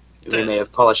we may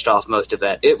have polished off most of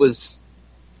that. It was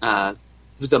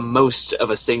the most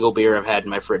of a single beer I've had in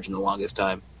my fridge in the longest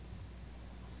time.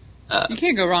 You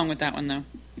can't go wrong with that one, though.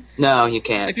 No, you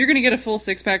can't. If you're going to get a full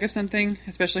 6-pack of something,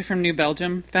 especially from New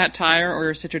Belgium, Fat Tire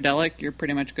or Citradelic, you're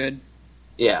pretty much good.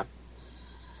 Yeah.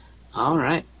 All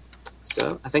right.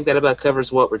 So I think that about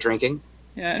covers what we're drinking.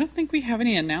 Yeah, I don't think we have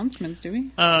any announcements, do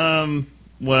we? Well,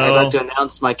 I'd like to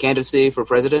announce my candidacy for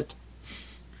president.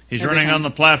 He's running on the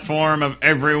platform of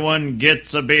everyone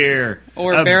gets a beer.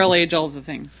 Or barrel age all the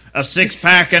things. A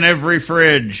 6-pack in every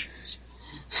fridge.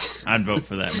 I'd vote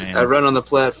for that, man. I run on the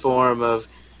platform of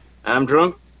I'm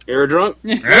drunk, you're drunk,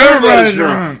 everybody's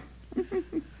drunk.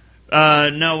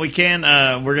 No, we can.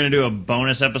 We're going to do a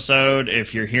bonus episode.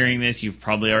 If you're hearing this, you've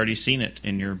probably already seen it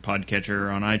in your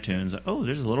podcatcher on iTunes. Oh,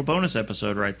 there's a little bonus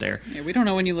episode right there. Yeah, we don't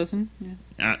know when you listen.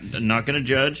 Yeah. I'm not going to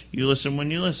judge. You listen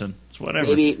when you listen. It's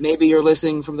whatever. Maybe you're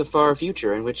listening from the far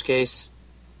future, in which case,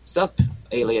 sup,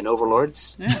 alien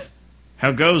overlords. Yeah.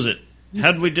 How goes it?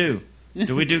 How'd we do?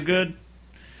 Do we do good?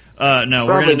 No,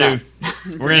 Probably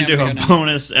we're gonna do a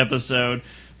bonus episode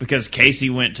because Casey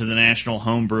went to the National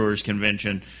Homebrewers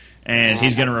Convention. And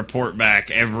he's going to report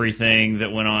back everything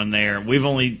that went on there. He's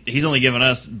only given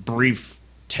us brief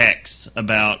texts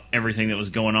about everything that was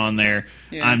going on there.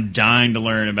 Yeah. I'm dying to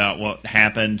learn about what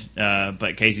happened,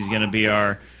 but Casey's going to be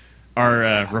our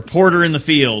reporter in the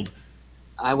field.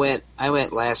 I went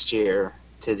last year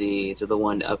to the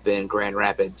one up in Grand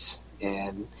Rapids,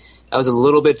 and I was a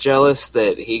little bit jealous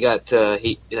that he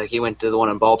went to the one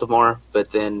in Baltimore,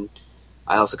 but then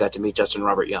I also got to meet Justin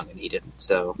Robert Young, and he didn't.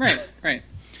 So right.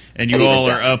 And you all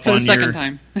are up on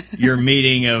time. your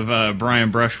meeting of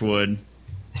Brian Brushwood.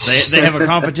 They have a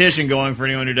competition going for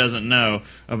anyone who doesn't know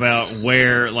about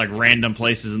where, like, random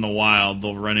places in the wild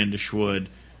they'll run into Schwood.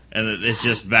 And it's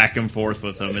just back and forth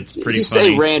with them. It's pretty funny.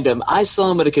 You say random. I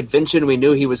saw him at a convention we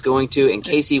knew he was going to, and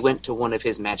Casey went to one of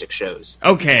his magic shows.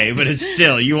 Okay, but it's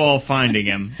still, you all finding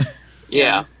him.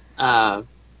 Yeah. The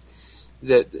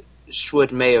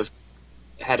Schwood may have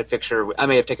had a picture. I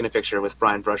may have taken a picture with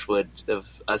Brian Brushwood of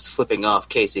us flipping off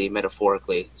Casey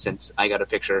metaphorically, since I got a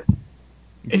picture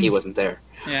and he wasn't there.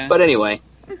 Yeah. But anyway.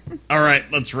 All right,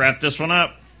 let's wrap this one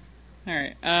up. All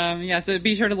right. So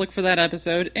be sure to look for that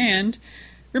episode, and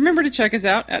remember to check us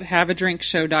out at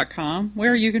haveadrinkshow.com,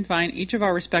 where you can find each of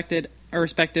our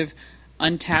respective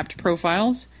Untapped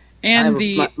profiles. And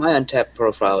my Untapped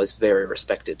profile is very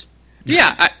respected.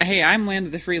 Yeah, I'm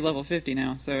landed the free level 50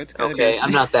 now, so it's gotta okay.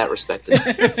 I'm not that respected,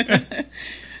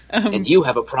 and you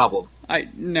have a problem.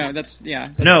 That's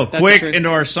quick into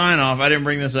our sign off. I didn't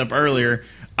bring this up earlier.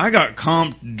 I got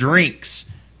comped drinks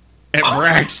at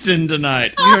Braxton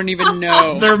tonight. You don't even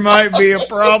know. There might be a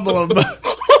problem.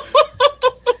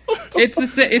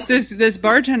 It's this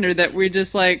bartender that we're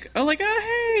just like,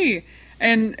 hey.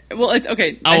 And, well, it's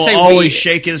okay. I will always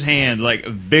shake his hand, like,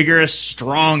 vigorous,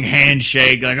 strong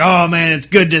handshake. Like, oh, man, it's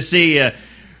good to see you.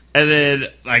 And then,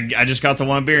 like, I just got the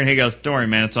one beer, and he goes, don't worry,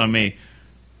 man, it's on me.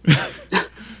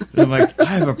 I'm like, I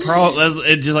have a problem.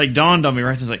 It just, like, dawned on me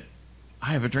right there. It's like,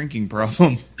 I have a drinking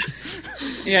problem.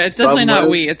 Yeah, it's definitely not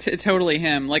we. It's totally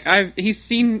him. Like, he's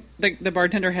seen, the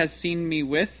bartender has seen me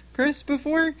with Chris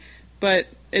before, but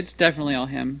it's definitely all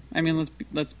him. I mean,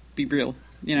 let's be real,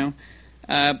 you know.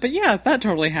 But yeah, that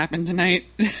totally happened tonight.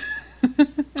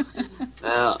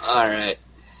 Well, all right.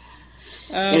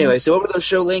 Anyway, so what were those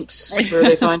show links? Where do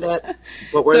they find that?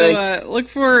 What were they? Look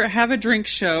for Have a Drink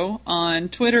Show on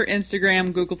Twitter,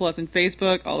 Instagram, Google Plus, and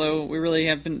Facebook, although we really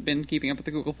haven't been keeping up with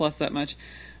the Google Plus that much.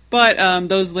 But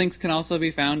those links can also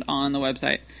be found on the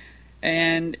website.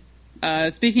 And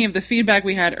speaking of the feedback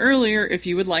we had earlier, if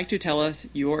you would like to tell us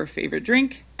your favorite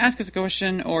drink, ask us a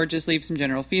question, or just leave some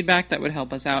general feedback that would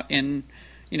help us out in,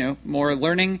 more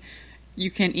learning, you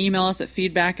can email us at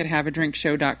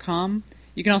feedback@haveadrinkshow.com.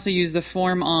 You can also use the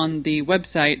form on the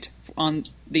website on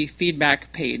the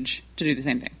feedback page to do the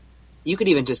same thing. You could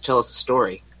even just tell us a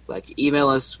story. Like, email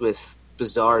us with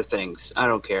bizarre things. I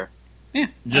don't care. Yeah.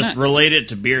 Just relate it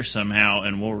to beer somehow,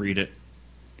 and we'll read it.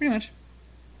 Pretty much.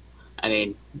 I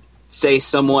mean, say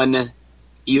someone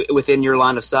within your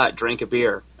line of sight drink a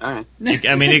beer. All right.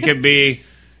 I mean, it could be,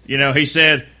 he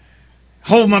said,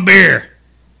 "Hold my beer,"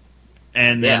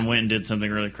 and then went and did something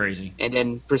really crazy. And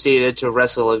then proceeded to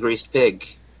wrestle a greased pig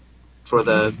for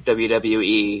the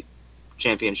WWE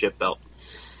Championship belt.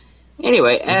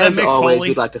 Anyway, as always,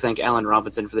 we'd like to thank Alan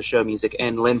Robinson for the show music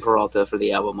and Lynn Peralta for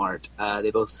the album art.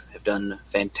 They both have done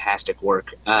fantastic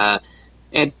work,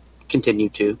 and continue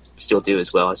to still do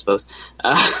as well, I suppose.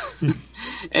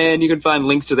 And you can find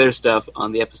links to their stuff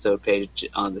on the episode page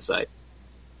on the site.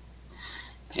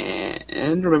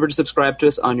 And remember to subscribe to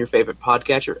us on your favorite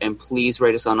podcatcher, and please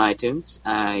rate us on iTunes.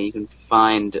 You can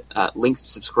find links to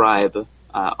subscribe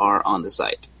are on the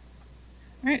site.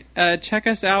 All right, check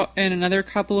us out in another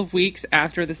couple of weeks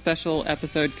after the special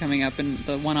episode coming up and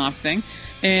the one-off thing.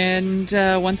 And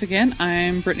once again,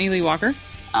 I'm Brittany Lee Walker.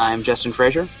 I'm Justin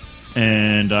Frazier.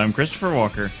 And I'm Christopher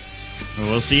Walker.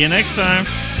 We'll see you next time.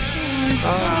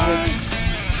 Bye.